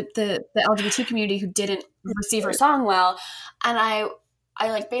the LGBT community who didn't receive her song well. And I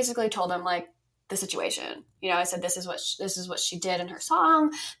like basically told them like the situation. I said, this is what she did in her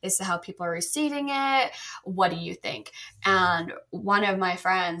song. This is how people are receiving it. What do you think? And one of my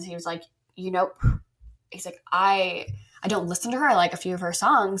friends, he was like, he's like, I don't listen to her. I like a few of her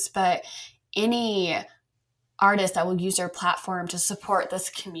songs, but any artist that will use their platform to support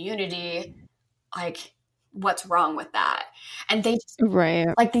this community, like, what's wrong with that? And they just,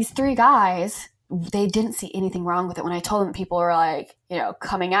 like these three guys, they didn't see anything wrong with it. When I told them, people were like,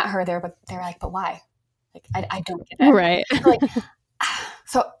 coming at her there, but they're like, but why? Like, I don't get it. Right.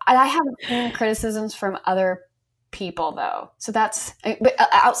 So I haven't seen criticisms from other people though. So that's, but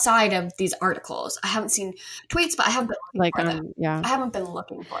outside of these articles, I haven't seen tweets, but I haven't been looking for them. I haven't been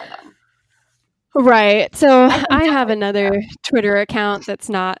looking for them. Right. So I have another Twitter account that's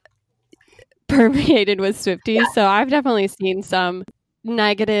not permeated with Swifties. So I've definitely seen some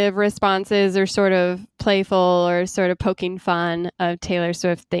negative responses or sort of playful or sort of poking fun of Taylor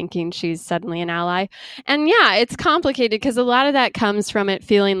Swift thinking she's suddenly an ally. And yeah, it's complicated because a lot of that comes from it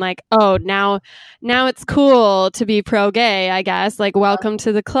feeling like, oh, now it's cool to be pro-gay, I guess. Like, welcome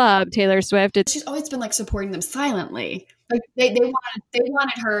to the club, Taylor Swift. She's always been like supporting them silently. Like they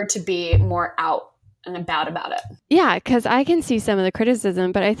wanted her to be more out about it. Yeah, because I can see some of the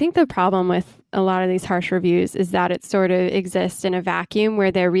criticism, but I think the problem with a lot of these harsh reviews is that it sort of exists in a vacuum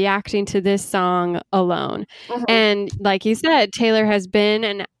where they're reacting to this song alone. Mm-hmm. And like you said, Taylor has been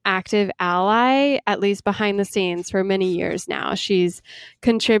an active ally, at least behind the scenes, for many years now. She's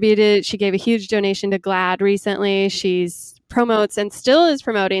contributed. She gave a huge donation to GLAAD recently. She's promotes and still is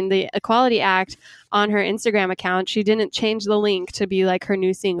promoting the Equality Act on her Instagram account. She didn't change the link to be like her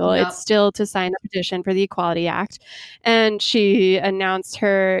new single. Yep. It's still to sign the petition for the Equality Act. And she announced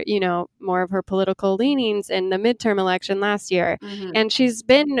her, more of her political leanings in the midterm election last year. Mm-hmm. And she's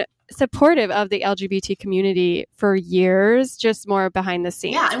been supportive of the LGBT community for years, just more behind the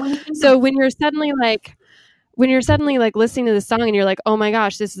scenes. Yeah, so when you're suddenly listening to the song and you're like, oh my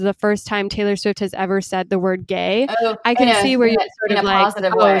gosh, this is the first time Taylor Swift has ever said the word gay. I can see where you're sort of like,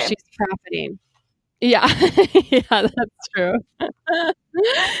 oh, she's profiting. Yeah. Yeah, that's true.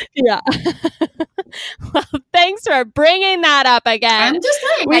 Yeah. Well, thanks for bringing that up again. I'm just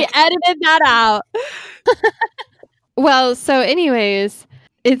saying. We edited that out. Well, so anyways,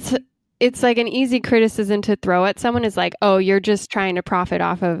 it's like an easy criticism to throw at someone is like, oh, you're just trying to profit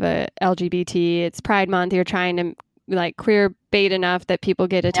off of a LGBT. It's Pride Month. You're trying to like queer bait enough that people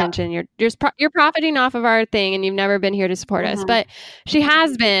get attention. Yeah. You're profiting off of our thing, and you've never been here to support us. But she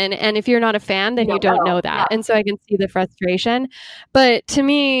has been, and if you're not a fan, then you don't know that. Yeah. And so I can see the frustration. But to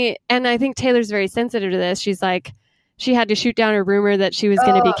me, and I think Taylor's very sensitive to this. She's like, she had to shoot down a rumor that she was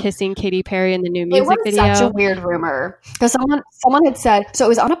going to be kissing Katy Perry in the new music video. It was such a weird rumor because someone had said, so it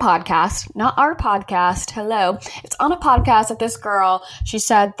was on a podcast, not our podcast. Hello. It's on a podcast that this girl, she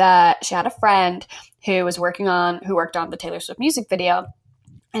said that she had a friend who worked on the Taylor Swift music video,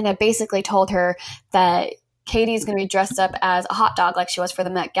 and that basically told her that Katie's going to be dressed up as a hot dog like she was for the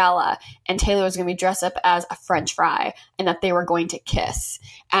Met Gala, and Taylor was going to be dressed up as a French fry, and that they were going to kiss.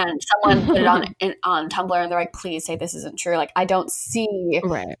 And someone put it on Tumblr, and they're like, please say this isn't true. Like, I don't see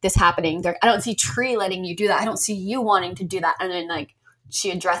this happening. I don't see Tree letting you do that. I don't see you wanting to do that. And then like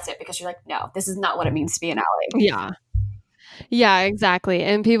she addressed it because she's like, no, this is not what it means to be an ally. Yeah. Yeah, exactly.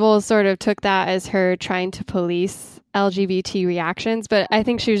 And people sort of took that as her trying to police LGBT reactions. But I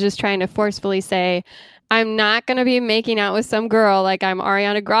think she was just trying to forcefully say, I'm not going to be making out with some girl like I'm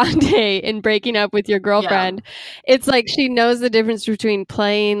Ariana Grande and breaking up with your girlfriend. Yeah. It's like she knows the difference between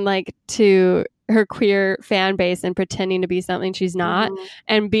playing like to her queer fan base and pretending to be something she's not,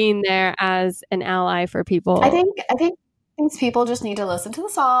 and being there as an ally for people. I think these people just need to listen to the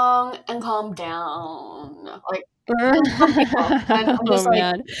song and calm down. Like, I'm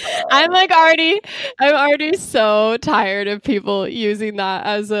already so tired of people using that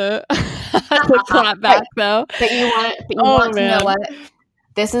as a clapback though. But you want to know what?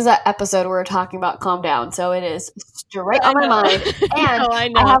 This is an episode where we're talking about calm down, so it is straight on my mind.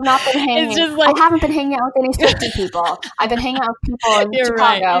 And I have not been hanging. I haven't been hanging out with any Swiftie people. I've been hanging out with people in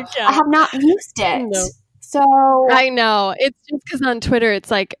Chicago. I have not used it. No. So I know. It's just because on Twitter, it's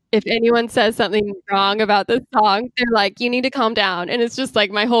like if anyone says something wrong about this song, they're like, you need to calm down. And it's just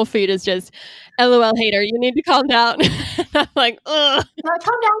like my whole feed is just, LOL hater, you need to calm down. I'm like, ugh. No,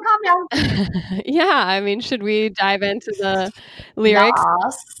 calm down. Yeah. I mean, should we dive into the lyrics?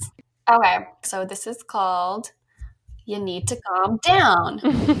 Yes. Okay. So this is called You Need to Calm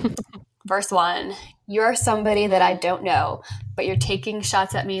Down. Verse 1, you're somebody that I don't know, but you're taking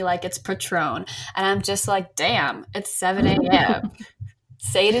shots at me like it's Patron. And I'm just like, damn, it's 7 a.m.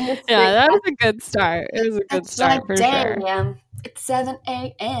 Say it in the street. Yeah, that was a good start. It was a good start for sure. Damn, it's 7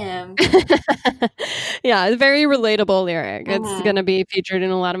 a.m. Yeah, it's a very relatable lyric. It's going to be featured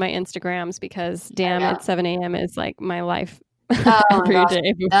in a lot of my Instagrams because damn, it's 7 a.m. is like my life. Every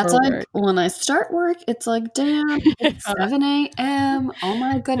day that's like work. When I start work, it's like, damn, it's 7 a.m. Oh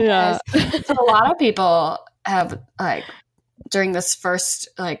my goodness. Yeah. So a lot of people have like during this first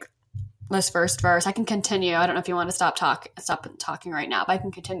verse, I can continue. I don't know if you want to stop talking right now, but I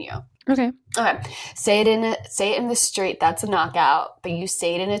can continue. Okay. Say it in the street, that's a knockout. But you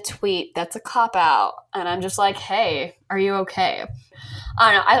say it in a tweet, that's a cop out. And I'm just like, hey, are you okay?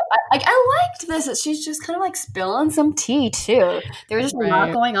 I don't know. I liked this. She's just kind of like spilling some tea too. There was just a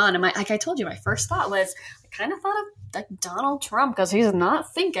lot going on. And like I told you, my first thought was I kind of thought of like Donald Trump because he's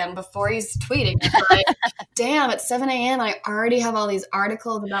not thinking before he's tweeting. It's like, damn, it's 7 a.m. I already have all these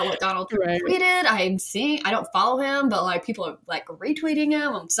articles about what Donald Trump tweeted. I'm seeing, I don't follow him, but like people are like retweeting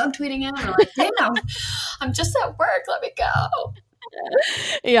him, I'm subtweeting him. And I'm like, damn, I'm just at work. Let me go.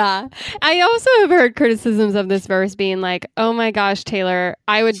 Yeah. I also have heard criticisms of this verse being like, oh my gosh, Taylor,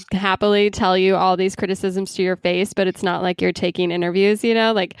 I would happily tell you all these criticisms to your face, but it's not like you're taking interviews, you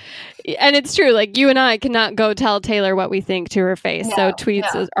know? Like, and it's true. Like, you and I cannot go tell Taylor what we think to her face. So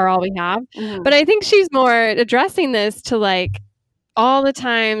tweets are all we have. Mm-hmm. But I think she's more addressing this to like, all the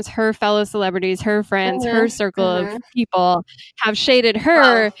times her fellow celebrities, her friends, her circle of people have shaded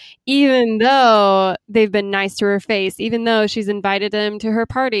her, even though they've been nice to her face, even though she's invited them to her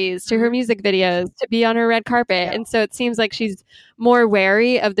parties, to her music videos, to be on her red carpet. Yeah. And so it seems like she's more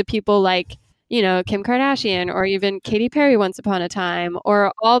wary of the people like, you know, Kim Kardashian or even Katy Perry once upon a time,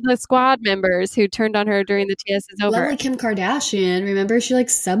 or all the squad members who turned on her during the TS is over. Lovely Kim Kardashian. Remember, she like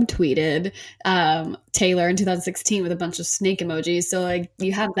subtweeted Taylor in 2016 with a bunch of snake emojis. So like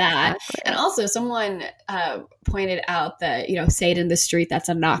you have that. Exactly. And also someone pointed out that, you know, say it in the street, that's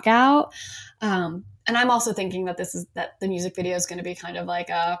a knockout. And I'm also thinking that that the music video is going to be kind of like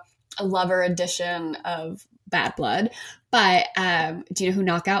a lover edition of Bad Blood. But do you know who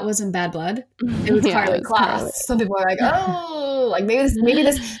Knockout was in Bad Blood? It was Karlie Kloss. Some people are like, oh, like maybe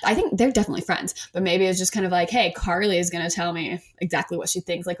this. I think they're definitely friends, but maybe it's just kind of like, hey, Karlie is going to tell me exactly what she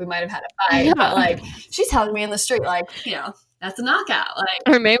thinks. Like we might have had a fight, but like she's telling me in the street, like, you know, that's a knockout.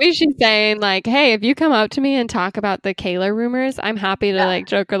 Like, or maybe she's saying like, hey, if you come up to me and talk about the Kayla rumors, I'm happy to like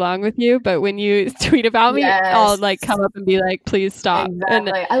joke along with you. But when you tweet about me, I'll like come up and be like, please stop.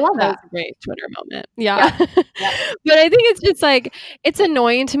 Exactly. And I love that. That's a great Twitter moment. Yeah. But I think it's just like, it's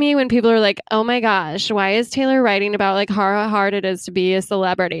annoying to me when people are like, oh my gosh, why is Taylor writing about like how hard it is to be a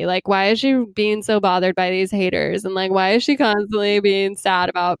celebrity? Like, why is she being so bothered by these haters? And like, why is she constantly being sad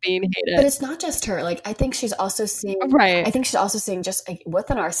about being hated? But it's not just her. Like, I think she's also seeing, right. I think she's also seeing just like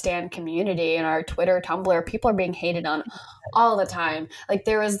within our Stan community and our Twitter, Tumblr, people are being hated on all the time. Like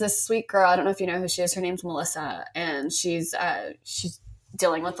there was this sweet girl, I don't know if you know who she is, her name's Melissa, and she's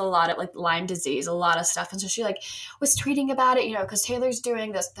dealing with a lot of like Lyme disease, a lot of stuff. And so she like was tweeting about it, you know, because Taylor's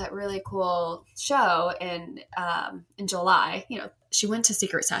doing that really cool show in July, you know. She went to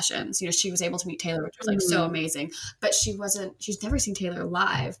Secret Sessions, you know, she was able to meet Taylor, which was like so amazing, but she's never seen Taylor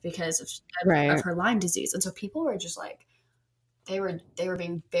live because of her Lyme disease. And so people were just like, they were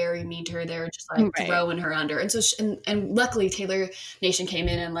being very mean to her. They were just like throwing her under. And so and luckily Taylor Nation came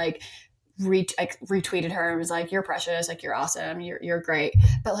in and like retweeted her and was like, you're precious, like you're awesome, you're great.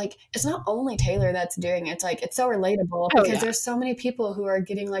 But like it's not only Taylor that's doing it. It's like it's so relatable because there's so many people who are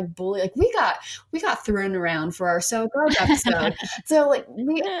getting like bullied. Like we got thrown around for our So Good episode. So like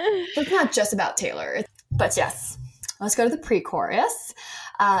it's not just about Taylor. But yes, let's go to the pre-chorus.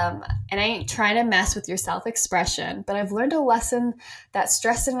 And I ain't trying to mess with your self-expression, but I've learned a lesson that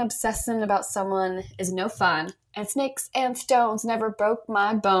stressing and obsessing about someone is no fun. And snakes and stones never broke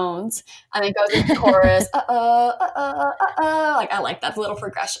my bones. And it goes into chorus. Like, I like that little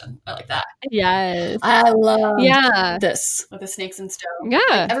progression. I like that. Yes. I love this with the snakes and stones. Yeah.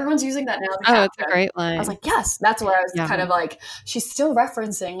 Like, everyone's using that now. Oh, it's a great line. I was like, yes. That's where I was kind of like, she's still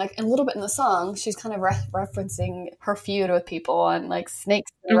referencing, like a little bit in the song, she's kind of referencing her feud with people and like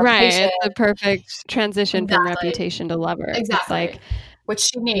snakes. And right. It's a perfect transition from Reputation to Lover. Exactly. It's like, which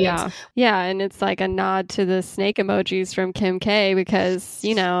she needs. Yeah, and it's like a nod to the snake emojis from Kim K because,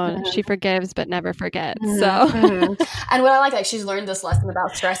 you know, she forgives but never forgets. So, and what I like she's learned this lesson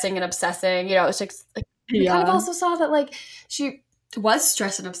about stressing and obsessing. You know, it's just like we kind of also saw that like she was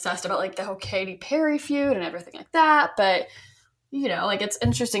stressed and obsessed about like the whole Katy Perry feud and everything like that. But you know, like it's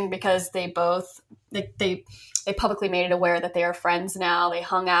interesting because they both they publicly made it aware that they are friends now. They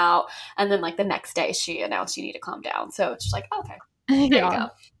hung out, and then like the next day she announced you need to calm down. So it's just like okay. There you go.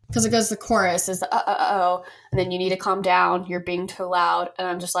 Because it goes, the chorus is and then you need to calm down. You're being too loud. And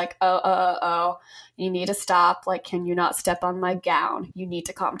I'm just like, you need to stop. Like, can you not step on my gown? You need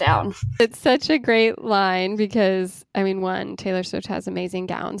to calm down. It's such a great line because, I mean, one, Taylor Swift has amazing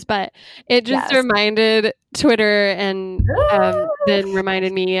gowns, but it just reminded Twitter and then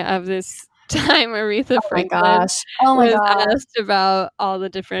reminded me of this time Aretha Franklin was asked about all the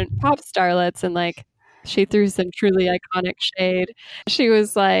different pop starlets and like, she threw some truly iconic shade. She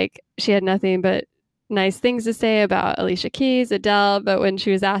was like, she had nothing but nice things to say about Alicia Keys, Adele, but when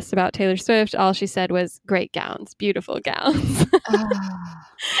she was asked about Taylor Swift, all she said was great gowns, beautiful gowns.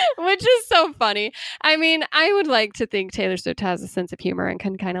 Which is so funny. I mean, I would like to think Taylor Swift has a sense of humor and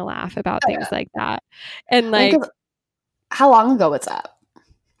can kind of laugh about things like that. And like, how long ago was that?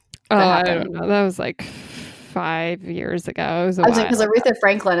 I don't know. That was like 5 years ago. It was because Aretha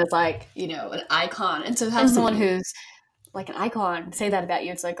Franklin is like, you know, an icon, and to have someone who's like an icon say that about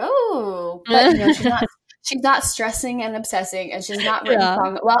you, it's like, oh, but you know, she's not stressing and obsessing, and she's not written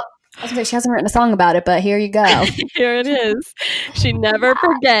song. Well, I was gonna say, she hasn't written a song about it, but here you go. Here it is. She never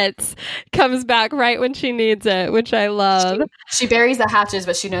forgets. Comes back right when she needs it, which I love. She buries the hatches,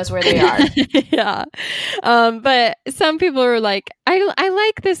 but she knows where they are. Yeah. But some people are like, I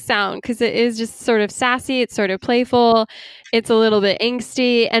like this sound because it is just sort of sassy. It's sort of playful. It's a little bit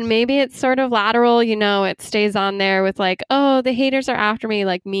angsty, and maybe it's sort of lateral. You know, it stays on there with like, oh, the haters are after me,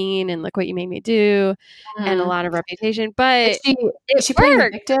 like mean, and look what you made me do, and a lot of reputation. But is she playing the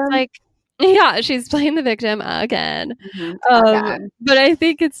victim? Like, yeah, she's playing the victim again. But I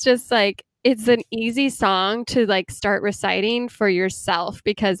think it's just like, it's an easy song to like start reciting for yourself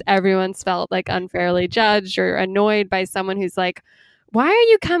because everyone's felt like unfairly judged or annoyed by someone who's like, why are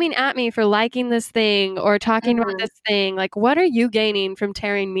you coming at me for liking this thing or talking about this thing? Like, what are you gaining from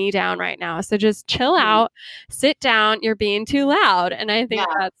tearing me down right now? So just chill out, sit down. You're being too loud. And I think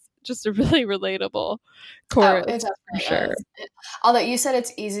that's just a really relatable chorus. It definitely is. Although you said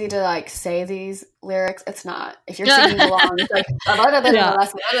it's easy to like say these lyrics, it's not. If you're singing along, it's like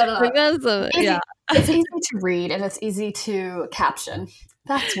it's easy to read and it's easy to caption.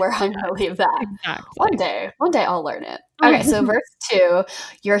 That's where I'm going to leave that. Exactly. One day I'll learn it. Okay, so verse 2,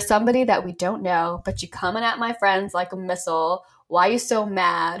 you're somebody that we don't know, but you coming at my friends like a missile. Why you so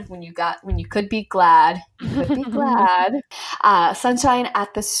mad when you could be glad? You could be glad. Sunshine on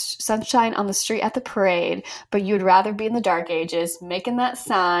the street at the parade, but you'd rather be in the dark ages, making that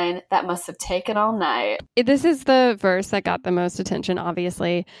sign that must have taken all night. This is the verse that got the most attention,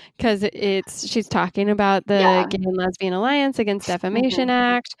 obviously, because she's talking about the Gay and Lesbian Alliance Against Defamation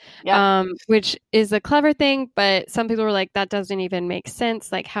Act, which is a clever thing, but some people were like, that doesn't even make sense.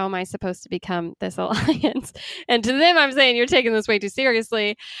 Like, how am I supposed to become this alliance? And to them, I'm saying, you're taking this way too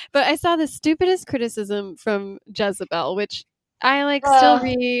seriously. But I saw the stupidest criticism from Jezebel, which I like still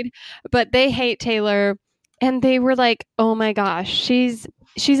read, but they hate Taylor, and they were like, oh my gosh, she's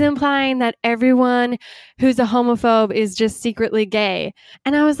implying that everyone who's a homophobe is just secretly gay.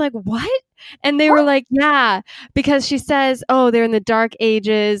 And I was like, what? And they were like, yeah, because she says, oh, they're in the dark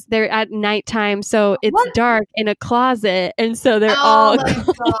ages, they're at nighttime, so it's dark in a closet, and so they're all my gosh,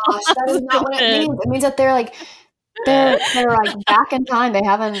 that is not what it means. It means that they're like they're like back in time. They're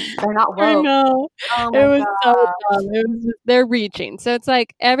not woke. I know. It was so dumb. They're reaching. So it's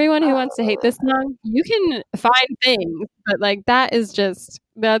like, everyone who wants to hate this song, you can find things, but like that's just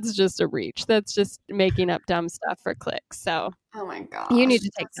a reach. That's just making up dumb stuff for clicks. So oh my gosh, you need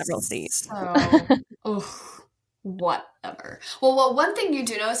to take several seats. So whatever. Well, one thing you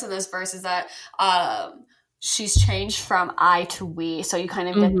do notice in this verse is that she's changed from I to we, so you kind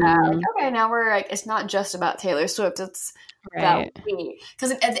of get that. Like, okay, now we're like, it's not just about Taylor Swift; it's about we.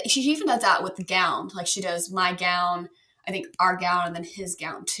 Because she even does that with the gown. Like, she does my gown, I think our gown, and then his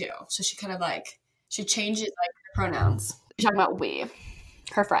gown too. So she kind of like she changes like her pronouns. You're talking about we,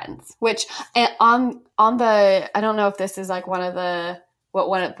 her friends. Which on the, I don't know if this is like one of the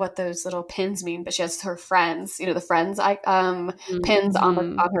what those little pins mean, but she has her friends. You know, the friends pins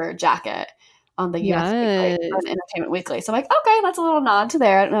on her jacket. On the US Weekly, on Entertainment Weekly. So I'm like, okay, that's a little nod to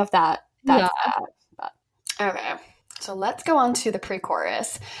there. I don't know if that's that. But okay. So let's go on to the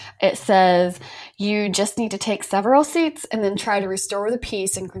pre-chorus. It says, you just need to take several seats and then try to restore the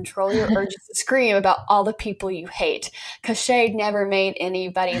peace and control your urges to scream about all the people you hate. 'Cause Shade never made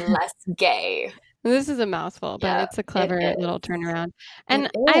anybody less gay. This is a mouthful, but it's a clever little turnaround.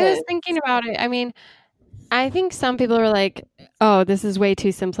 And I was thinking about it. I mean, I think some people are like, oh, this is way too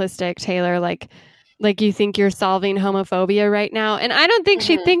simplistic, Taylor. Like you think you're solving homophobia right now. And I don't think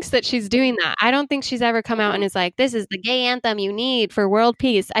she thinks that she's doing that. I don't think she's ever come out and is like, this is the gay anthem you need for world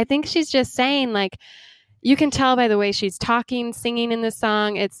peace. I think she's just saying, like, you can tell by the way she's talking, singing in this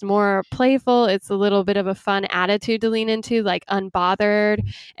song. It's more playful. It's a little bit of a fun attitude to lean into, like unbothered.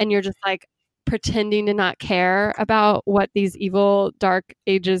 And you're just like pretending to not care about what these evil dark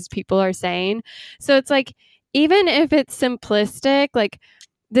ages people are saying. So it's like, even if it's simplistic, like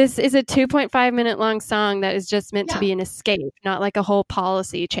this is a 2.5 minute long song that is just meant to be an escape, not like a whole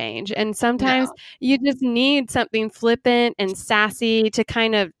policy change. And sometimes you just need something flippant and sassy to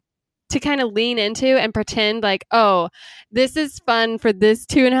kind of lean into and pretend like, oh, this is fun for this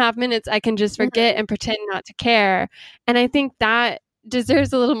 2.5 minutes. I can just forget and pretend not to care. And I think that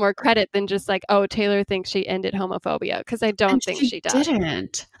deserves a little more credit than just like, oh, Taylor thinks she ended homophobia, because I don't think she does.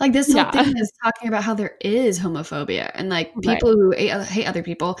 Didn't. Like, this whole thing is talking about how there is homophobia and like people who hate other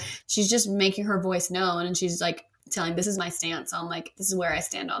people. She's just making her voice known, and she's like telling, this is my stance on, like, this is where I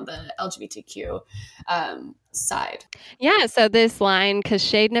stand on the LGBTQ side. Yeah, so this line, 'cause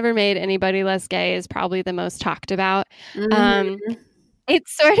Shade never made anybody less gay, is probably the most talked about. It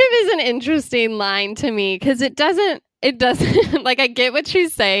sort of is an interesting line to me, because it doesn't it doesn't like I get what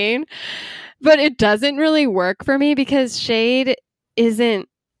she's saying, but it doesn't really work for me because shade isn't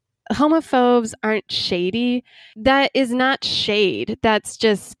homophobes aren't shady. That is not shade. That's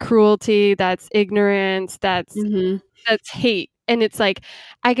just cruelty, that's ignorance, that's hate. And it's like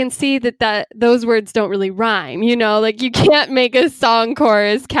I can see that those words don't really rhyme, you know, like you can't make a song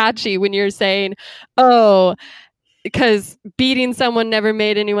chorus catchy when you're saying, oh, because beating someone never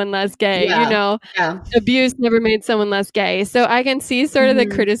made anyone less gay, you know, abuse never made someone less gay. So I can see sort of the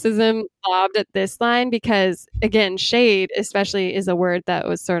criticism lobbed at this line because, again, shade especially is a word that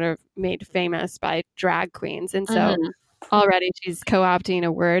was sort of made famous by drag queens. And so already she's co-opting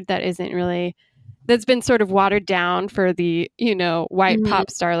a word that isn't really, that's been sort of watered down for the, you know, white pop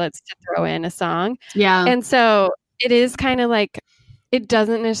starlets to throw in a song. Yeah. And so it is kind of like, it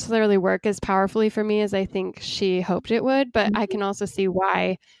doesn't necessarily work as powerfully for me as I think she hoped it would, but I can also see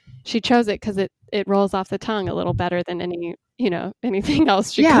why she chose it because it rolls off the tongue a little better than anything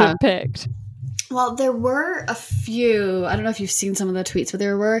else she could have picked. Well, there were a few, I don't know if you've seen some of the tweets, but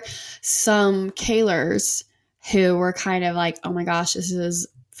there were some Kaylors who were kind of like, oh my gosh, this is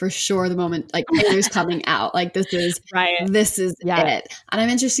for sure the moment, like Taylor's coming out. Like this is it. And I'm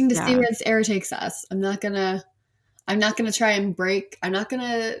interested to see where this era takes us. I'm not gonna try and break. I'm not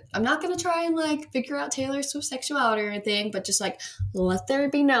gonna try and like figure out Taylor Swift's sexuality or anything, but just like let there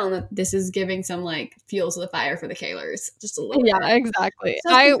be known that this is giving some like fuel to the fire for the Kaylors. Just a little. Yeah, bit. Exactly.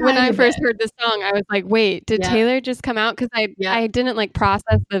 When I first heard this song, I was like, wait, did Taylor just come out? Because I didn't like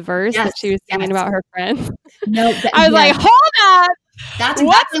process the verse that she was singing about her friends. No, I was like, hold on. That's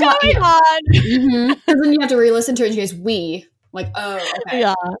exactly what's going on. Because then you have to re-listen to it and she goes, we. Like, oh, okay.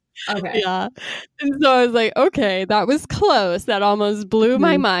 Yeah. Okay. Yeah. And so I was like, okay, that was close. That almost blew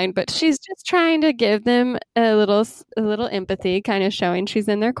my mind. But she's just trying to give them a little empathy, kind of showing she's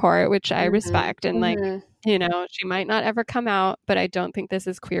in their court, which I respect. And like, you know, she might not ever come out, but I don't think this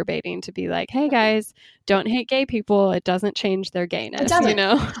is queer baiting to be like, hey guys, don't hate gay people. It doesn't change their gayness, you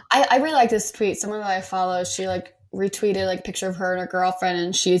know? I really like this tweet. Someone that I follow, she like retweeted like a picture of her and her girlfriend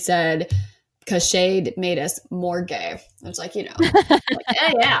and she said, because shade made us more gay. It's like, you know, like,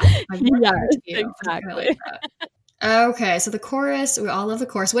 yeah. Like, exactly. Okay, so the chorus, we all love the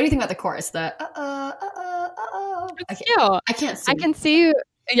chorus. What do you think about the chorus? The I can't sing. I can see,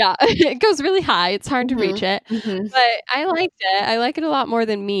 it goes really high. It's hard to reach it, but I liked it. I like it a lot more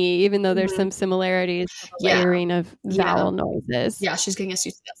than me, even though there's some similarities to the layering of vowel noises. Yeah, she's getting us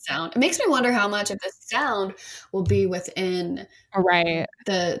used to that sound. It makes me wonder how much of this sound will be within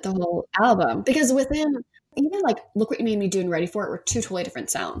the whole album, because within even like Look What You Made Me Do and Ready For It were two totally different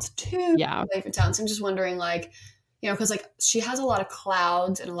sounds. Totally different sounds. I'm just wondering, like, you know, because like she has a lot of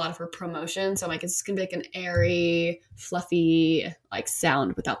clouds and a lot of her promotion, so I'm like, it's gonna be like an airy, fluffy like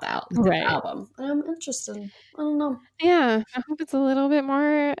sound without the album. I'm interested. I don't know. Yeah, I hope it's a little bit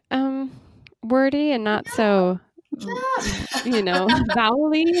more wordy and not so. You know,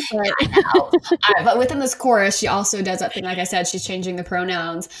 vowel-y, but I know. But within this chorus, she also does that thing. Like I said, she's changing the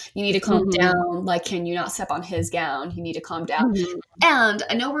pronouns. You need to calm down. Like, can you not step on his gown? You need to calm down. And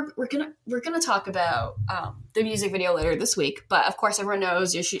I know we're gonna talk about the music video later this week. But of course, everyone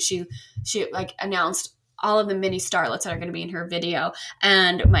knows she like announced all of the mini starlets that are going to be in her video.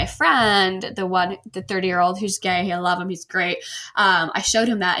 And my friend, the 30-year-old who's gay, I love him. He's great. I showed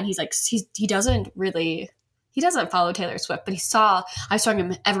him that, and he's like, he doesn't follow Taylor Swift, but I was talking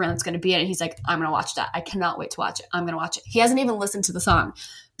to him, everyone that's going to be in it. He's like, I'm going to watch that. I cannot wait to watch it. I'm going to watch it. He hasn't even listened to the song,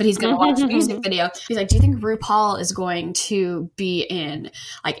 but he's going to watch the music video. He's like, do you think RuPaul is going to be in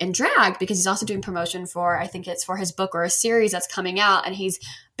drag? Because he's also doing promotion for, I think it's for his book or a series that's coming out. And he's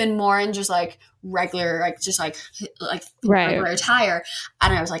been more in just like regular, regular attire.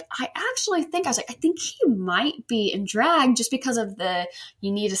 And I was like, I think he might be in drag just because of the,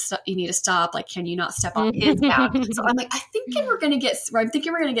 you need to stop. Like, can you not step on his gown? So I'm like, I'm thinking we're going to get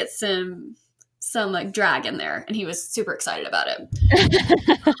some like drag in there, and he was super excited about it.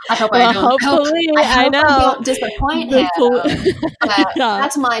 I hope I don't disappoint him.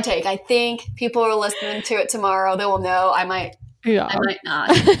 That's my take. I think people are listening to it tomorrow. They will know. I might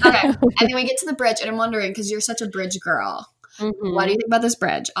not. Okay, and then we get to the bridge, and I'm wondering, because you're such a bridge girl, what do you think about this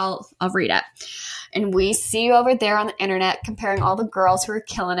bridge? I'll read it. And we see you over there on the internet comparing all the girls who are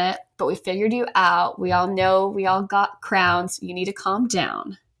killing it, but we figured you out. We all know we all got crowns. You need to calm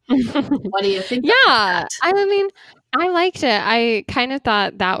down. What do you think? Yeah, I mean, I liked it. I kind of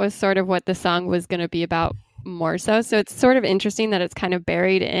thought that was sort of what the song was going to be about more so. So it's sort of interesting that it's kind of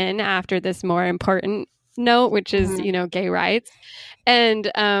buried in after this more important note, which is, you know, gay rights. And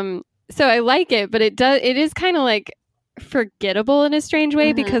so I like it, but it is kind of like forgettable in a strange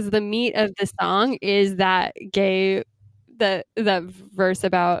way because the meat of the song is that gay that verse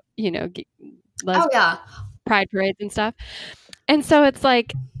about, pride parades and stuff. And so it's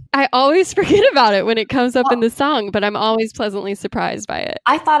like, I always forget about it when it comes up in the song, but I'm always pleasantly surprised by it.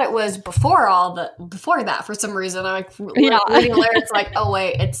 I thought it was before that for some reason. I'm like, reading the lyrics, like, oh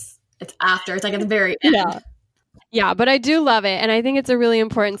wait, it's after. It's like at the very end. Yeah, but I do love it. And I think it's a really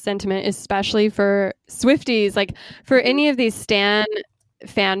important sentiment, especially for Swifties. Like, for any of these Stan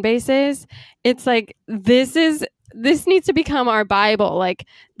fan bases, it's like, this needs to become our Bible. Like,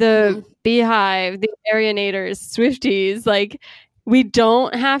 the Beehive, the Arianators, Swifties, like, we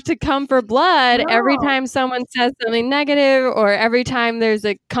don't have to come for blood every time someone says something negative or every time there's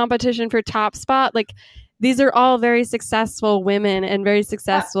a competition for top spot. Like, these are all very successful women and very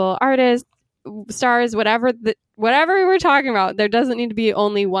successful artists, stars, whatever we're talking about. There doesn't need to be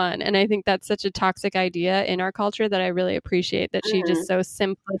only one. And I think that's such a toxic idea in our culture that I really appreciate that she just so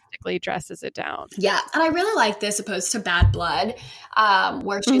simplistically dresses it down. Yeah. And I really like this opposed to Bad Blood,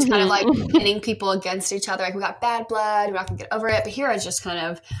 where she's kind of like pitting people against each other. Like, we got bad blood, we're not gonna get over it. But here it's just kind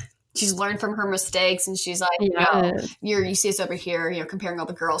of, she's learned from her mistakes, and she's like, you see us over here, comparing all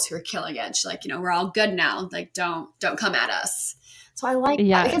the girls who are killing it. She's like, we're all good now. Like, don't come at us. So I like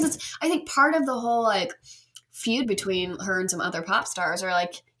that, because I think part of the whole like feud between her and some other pop stars are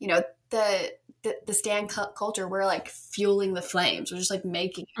like, the Stan culture, we're like fueling the flames. We're just like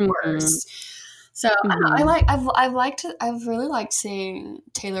making it worse. So I've really liked seeing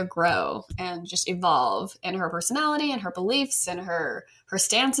Taylor grow and just evolve in her personality and her beliefs and her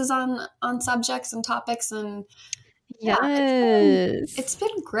stances on subjects and topics. And it's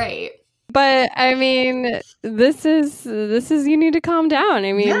been great. But I mean, this is you need to calm down.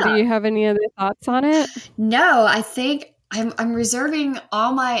 I mean, do you have any other thoughts on it? No, I think I'm reserving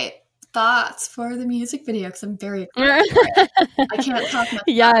all my thoughts for the music video because I'm very excited. I can't talk much.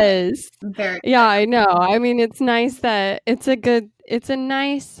 Yes. I'm very excited. Yeah, I know. I mean, it's nice that it's a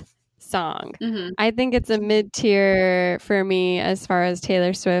nice song. I think it's a mid-tier for me as far as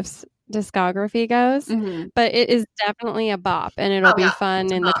Taylor Swift's discography goes, but it is definitely a bop, and it'll be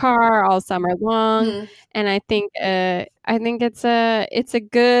fun in the car all summer long. And I think it's a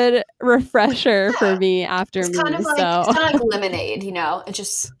good refresher for me after it's me. Kind of like lemonade, it's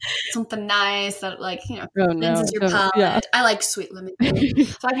just something nice that cleanses your palate. Yeah. I like sweet lemonade.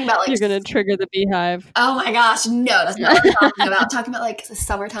 Talking about you're gonna trigger the Beehive. Oh my gosh, no, that's not what I'm talking about. I'm talking about like the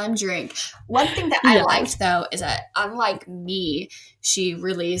summertime drink. One thing that I liked though is that, unlike me, she's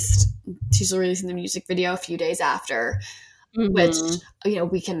releasing the music video a few days after, which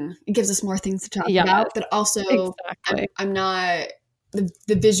it gives us more things to talk about, but also I'm not, the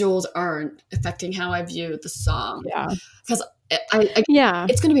visuals aren't affecting how I view the song, because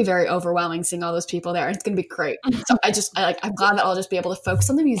it's going to be very overwhelming seeing all those people there. It's going to be great. So I'm glad that I'll just be able to focus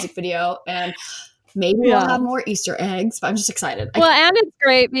on the music video, and maybe we'll have more Easter eggs, but I'm just excited. And it's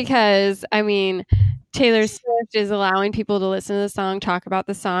great because, I mean, Taylor Swift is allowing people to listen to the song, talk about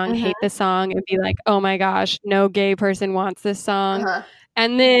the song, hate the song, and be like, oh my gosh, no gay person wants this song.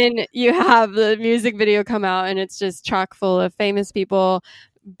 And then you have the music video come out, and it's just chock full of famous people,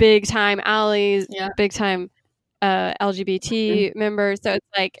 big time allies, big time LGBT members. So it's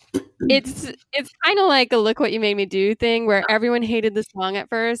like, it's kind of like a Look What You Made Me Do thing, where everyone hated the song at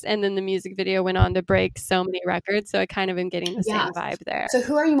first, and then the music video went on to break so many records. So I kind of am getting the same vibe there. So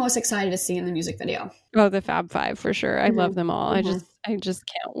who are you most excited to see in the music video? Oh, the Fab Five for sure. I love them all. I just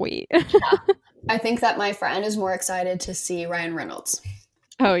can't wait. I think that my friend is more excited to see Ryan Reynolds.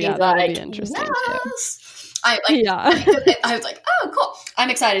 Oh yeah, that'll be interesting too. I was like, oh cool.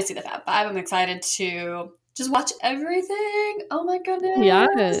 I'm excited to see the Fab Five. I'm excited to just watch everything. Oh my goodness.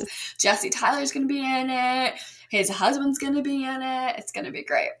 Yes. Jesse Tyler's going to be in it. His husband's going to be in it. It's going to be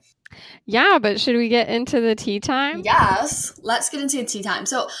great. Yeah, but should we get into the tea time? Yes. Let's get into the tea time.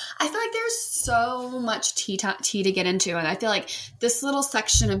 So I feel like there's so much tea to get into. And I feel like this little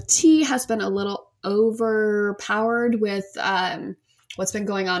section of tea has been a little overpowered with what's been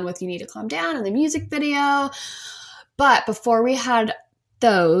going on with You Need to Calm Down and the music video. But before we had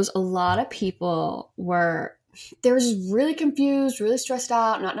those, a lot of people they were just really confused, really stressed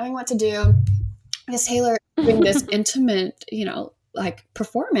out, not knowing what to do. Because Taylor doing this intimate,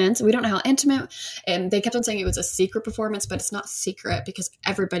 performance. We don't know how intimate, and they kept on saying it was a secret performance, but it's not secret because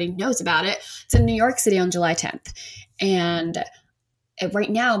everybody knows about it. It's in New York City on July 10th. And right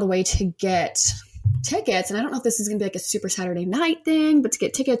now, the way to get tickets, and I don't know if this is going to be like a Super Saturday Night thing, but to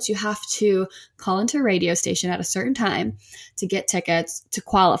get tickets, you have to call into a radio station at a certain time to get tickets to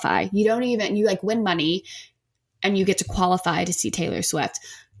qualify. You win money and you get to qualify to see Taylor Swift.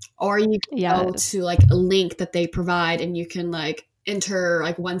 Or you can go to a link that they provide, and you can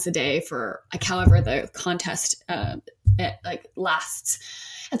enter once a day for however the contest it like lasts.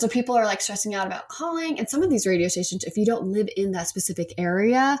 And so people are like stressing out about calling. And some of these radio stations, if you don't live in that specific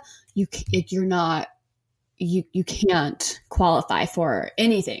area, you can't qualify for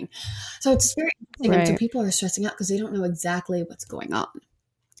anything. So it's very interesting. And so people are stressing out because they don't know exactly what's going on.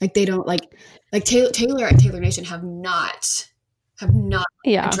 Like they don't like Taylor and Taylor Nation have not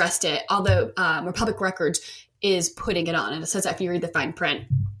addressed it. Although Republic Records is putting it on, and it says that if you read the fine print.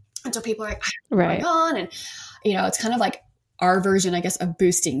 And so people are like, I don't know what's going on, and it's kind of like our version, I guess, of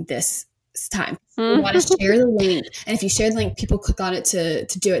boosting this time. We want to share the link, and if you share the link, people click on it to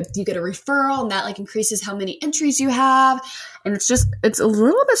do it. You get a referral, and that like increases how many entries you have. And it's a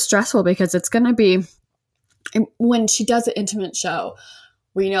little bit stressful because it's going to be, when she does an intimate show,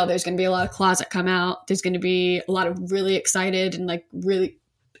 we know there's going to be a lot of claws that come out. There's going to be a lot of really excited and like really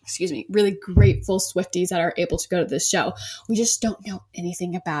grateful Swifties that are able to go to this show. We just don't know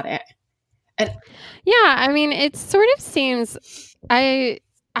anything about it. And I mean, it sort of seems,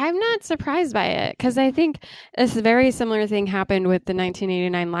 I'm not surprised by it, because I think a very similar thing happened with the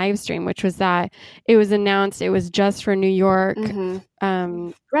 1989 live stream, which was that it was announced it was just for New York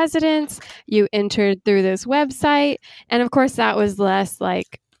residents. You entered through this website, and of course that was less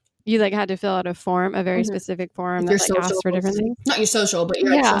like you like had to fill out a form, a very specific form that like asked for different things. Not your social, but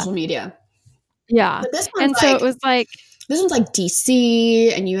your social media. Yeah, but this and so it was like this one's like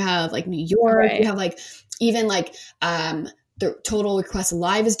DC, and you have like New York. You have like even like the Total Request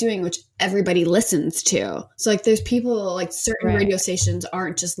Live is doing, which everybody listens to. So like there's people like certain radio stations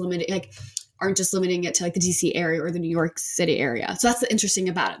aren't just limiting it to like the DC area or the New York City area. So that's the interesting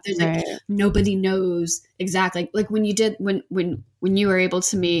about it. There's like nobody knows exactly. Like when you did when you were able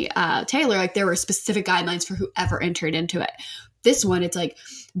to meet Taylor, like there were specific guidelines for whoever entered into it. This one, it's like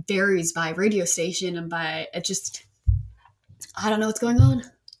varies by radio station and by it just. I don't know what's going on.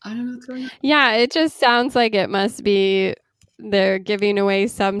 Yeah, it just sounds like it must be they're giving away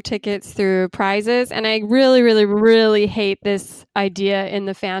some tickets through prizes. And I really, really, really hate this idea in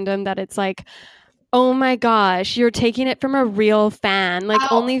the fandom that it's like, oh my gosh, you're taking it from a real fan.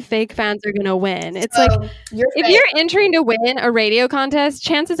 Like only fake fans are going to win. It's like, if you're entering to win a radio contest,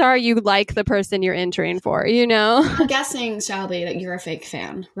 chances are you like the person you're entering for, I'm guessing, Shelby, that you're a fake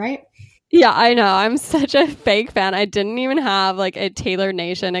fan, right? Yeah, I know. I'm such a fake fan. I didn't even have like a Taylor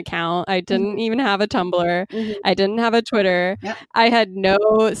Nation account. I didn't even have a Tumblr. I didn't have a Twitter. Yep. I had no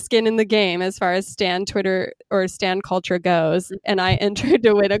skin in the game as far as Stan Twitter or Stan culture goes. And I entered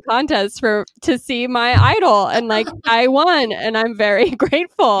to win a contest to see my idol. And like I won, and I'm very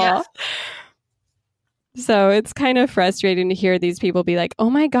grateful. Yeah. So it's kind of frustrating to hear these people be like, oh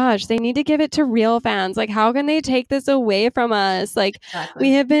my gosh, they need to give it to real fans. Like, how can they take this away from us? Like,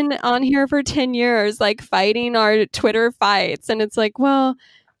 we have been on here for 10 years, like fighting our Twitter fights. And it's like, well,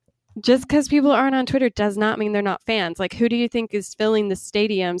 just because people aren't on Twitter does not mean they're not fans. Like, who do you think is filling the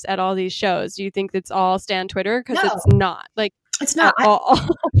stadiums at all these shows? Do you think it's all Stan Twitter? Because it's not. Like, it's not.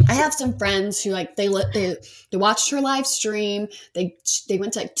 I have some friends who like they watched her live stream. They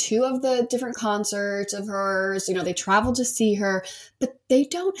went to like 2 of the different concerts of hers. They traveled to see her, but they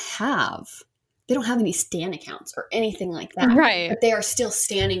don't have any Stan accounts or anything like that. Right. But they are still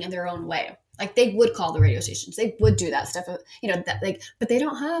standing in their own way. Like they would call the radio stations. They would do that stuff. But they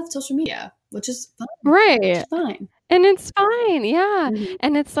don't have social media, which is fine. Right. It's fine. And it's fine. Yeah.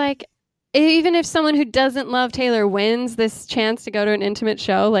 And it's like, even if someone who doesn't love Taylor wins this chance to go to an intimate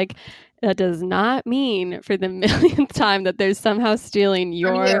show, like that does not mean for the millionth time that they're somehow stealing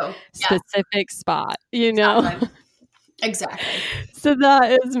your specific spot, Exactly. So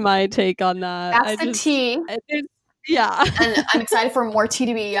that is my take on that. That's the tea. Yeah. And I'm excited for more tea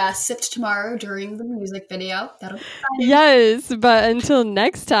to be sipped tomorrow during the music video. That'll be fun. Yes, but until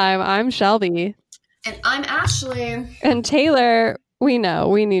next time, I'm Shelby. And I'm Ashley. And Taylor, we know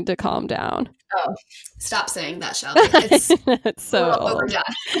we need to calm down. Oh, stop saying that, Shelby. It's so overdone.